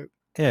Buc-ee's joke?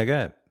 Yeah, go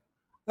ahead.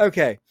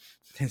 Okay.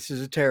 This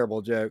is a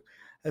terrible joke.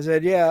 I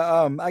said,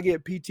 I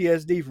get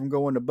PTSD from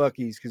going to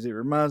Buc-ee's because it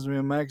reminds me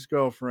of my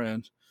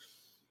ex-girlfriend.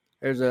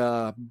 There's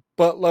a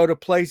buttload of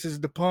places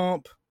to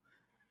pump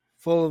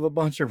full of a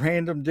bunch of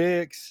random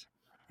dicks,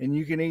 and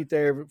you can eat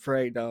there for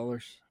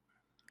 $8.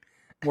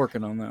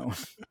 Working on that one.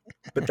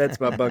 But that's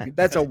my Buc-ee's.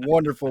 That's a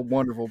wonderful,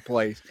 wonderful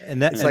place.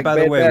 And that's like by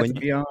the way,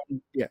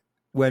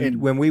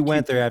 when we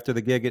went there after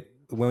the gig,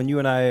 when you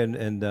and I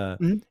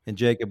and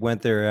Jacob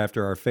went there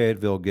after our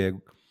Fayetteville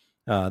gig,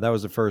 that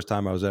was the first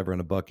time I was ever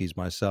in a Buc-ee's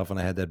myself, and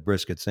I had that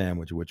brisket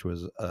sandwich, which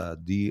was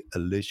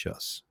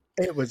delicious.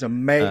 It was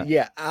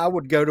amazing. I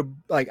would go to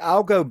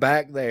I'll go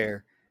back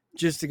there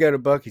just to go to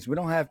Buc-ee's. We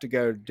don't have to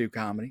go to do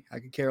comedy. I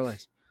could care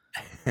less.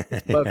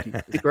 It's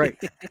Buc-ee's. It's great,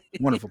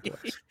 wonderful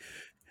place.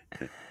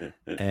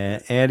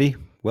 Andy,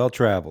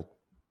 well-traveled.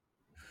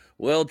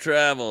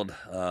 Well-traveled.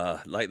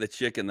 Like the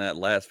chick in that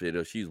last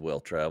video, she's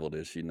well-traveled,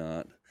 is she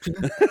not?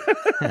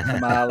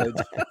 Mileage.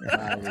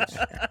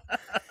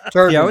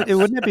 Yeah,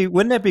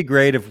 wouldn't that be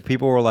great if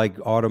people were like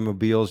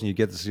automobiles and you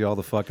get to see all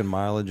the fucking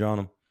mileage on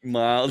them?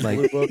 Miles.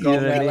 Like, look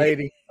on that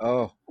lady.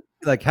 Oh.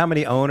 Like how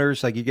many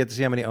owners, like you get to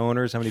see how many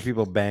owners, how many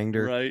people banged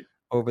her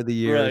over the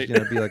years.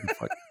 Right. Be like,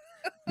 fuck,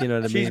 you know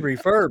what I mean? She's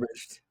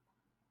refurbished.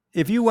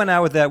 If you went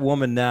out with that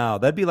woman now,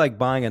 that'd be like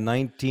buying a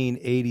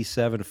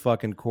 1987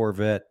 fucking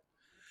Corvette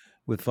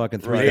with fucking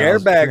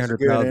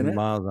 300,000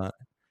 miles on it.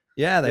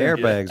 Yeah, the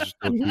airbags are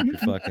still keep your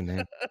fucking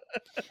name.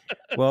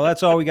 Well,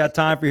 that's all we got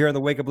time for here on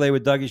the Wake Up Late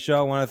with Dougie show.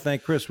 I want to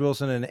thank Chris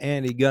Wilson and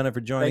Andy Gunner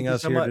for joining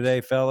us here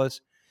today,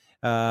 fellas.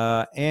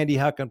 Andy,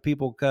 how can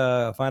people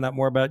find out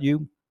more about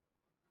you?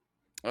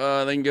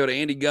 They can go to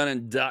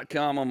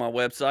andygunnan.com on my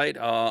website.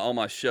 All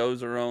my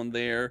shows are on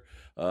there.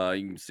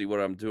 You can see what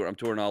I'm doing. I'm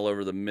touring all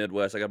over the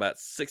Midwest. I got about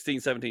 16,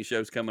 17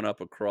 shows coming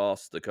up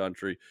across the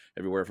country,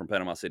 everywhere from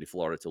Panama City,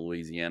 Florida to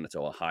Louisiana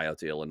to Ohio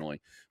to Illinois.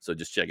 So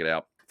just check it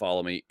out.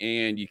 Follow me,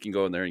 and you can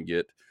go in there and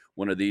get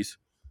one of these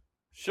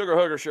Sugar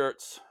Hooker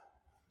shirts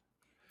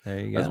There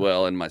you go. as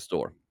well in my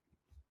store.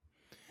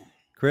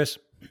 Chris?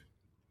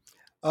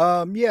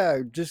 Yeah,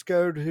 just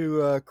go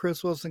to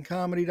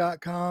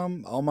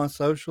chriswilsoncomedy.com. All my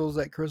socials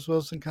at Chris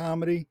Wilson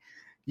Comedy.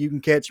 You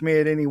can catch me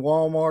at any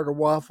Walmart or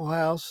Waffle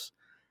House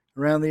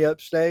around the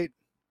upstate.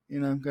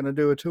 I'm going to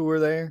do a tour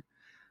there.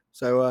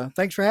 So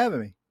thanks for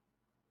having me.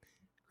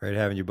 Great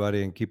having you,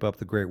 buddy, and keep up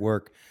the great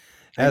work.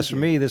 Thank As for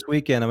you. me, this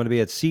weekend, I'm going to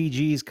be at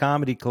CG's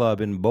Comedy Club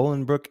in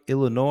Bolingbrook,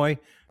 Illinois,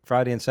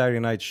 Friday and Saturday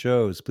night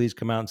shows. Please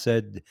come out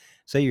and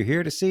say you're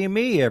here to see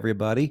me,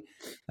 everybody.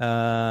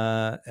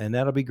 And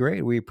that'll be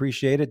great. We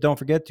appreciate it. Don't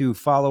forget to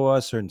follow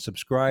us and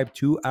subscribe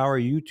to our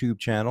YouTube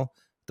channel,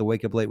 The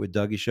Wake Up Late with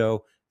Dougie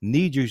Show.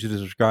 Need you to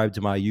subscribe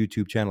to my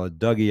YouTube channel at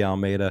Dougie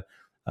Almeida.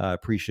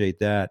 Appreciate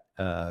that.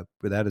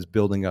 That is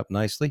building up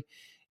nicely.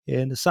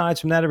 And aside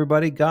from that,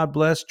 everybody, God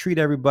bless. Treat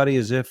everybody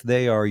as if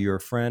they are your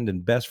friend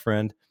and best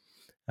friend.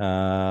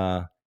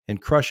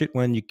 And crush it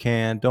when you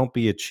can. Don't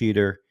be a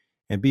cheater.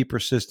 And be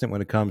persistent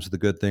when it comes to the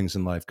good things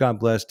in life. God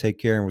bless. Take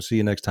care. And we'll see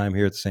you next time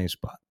here at the same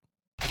spot.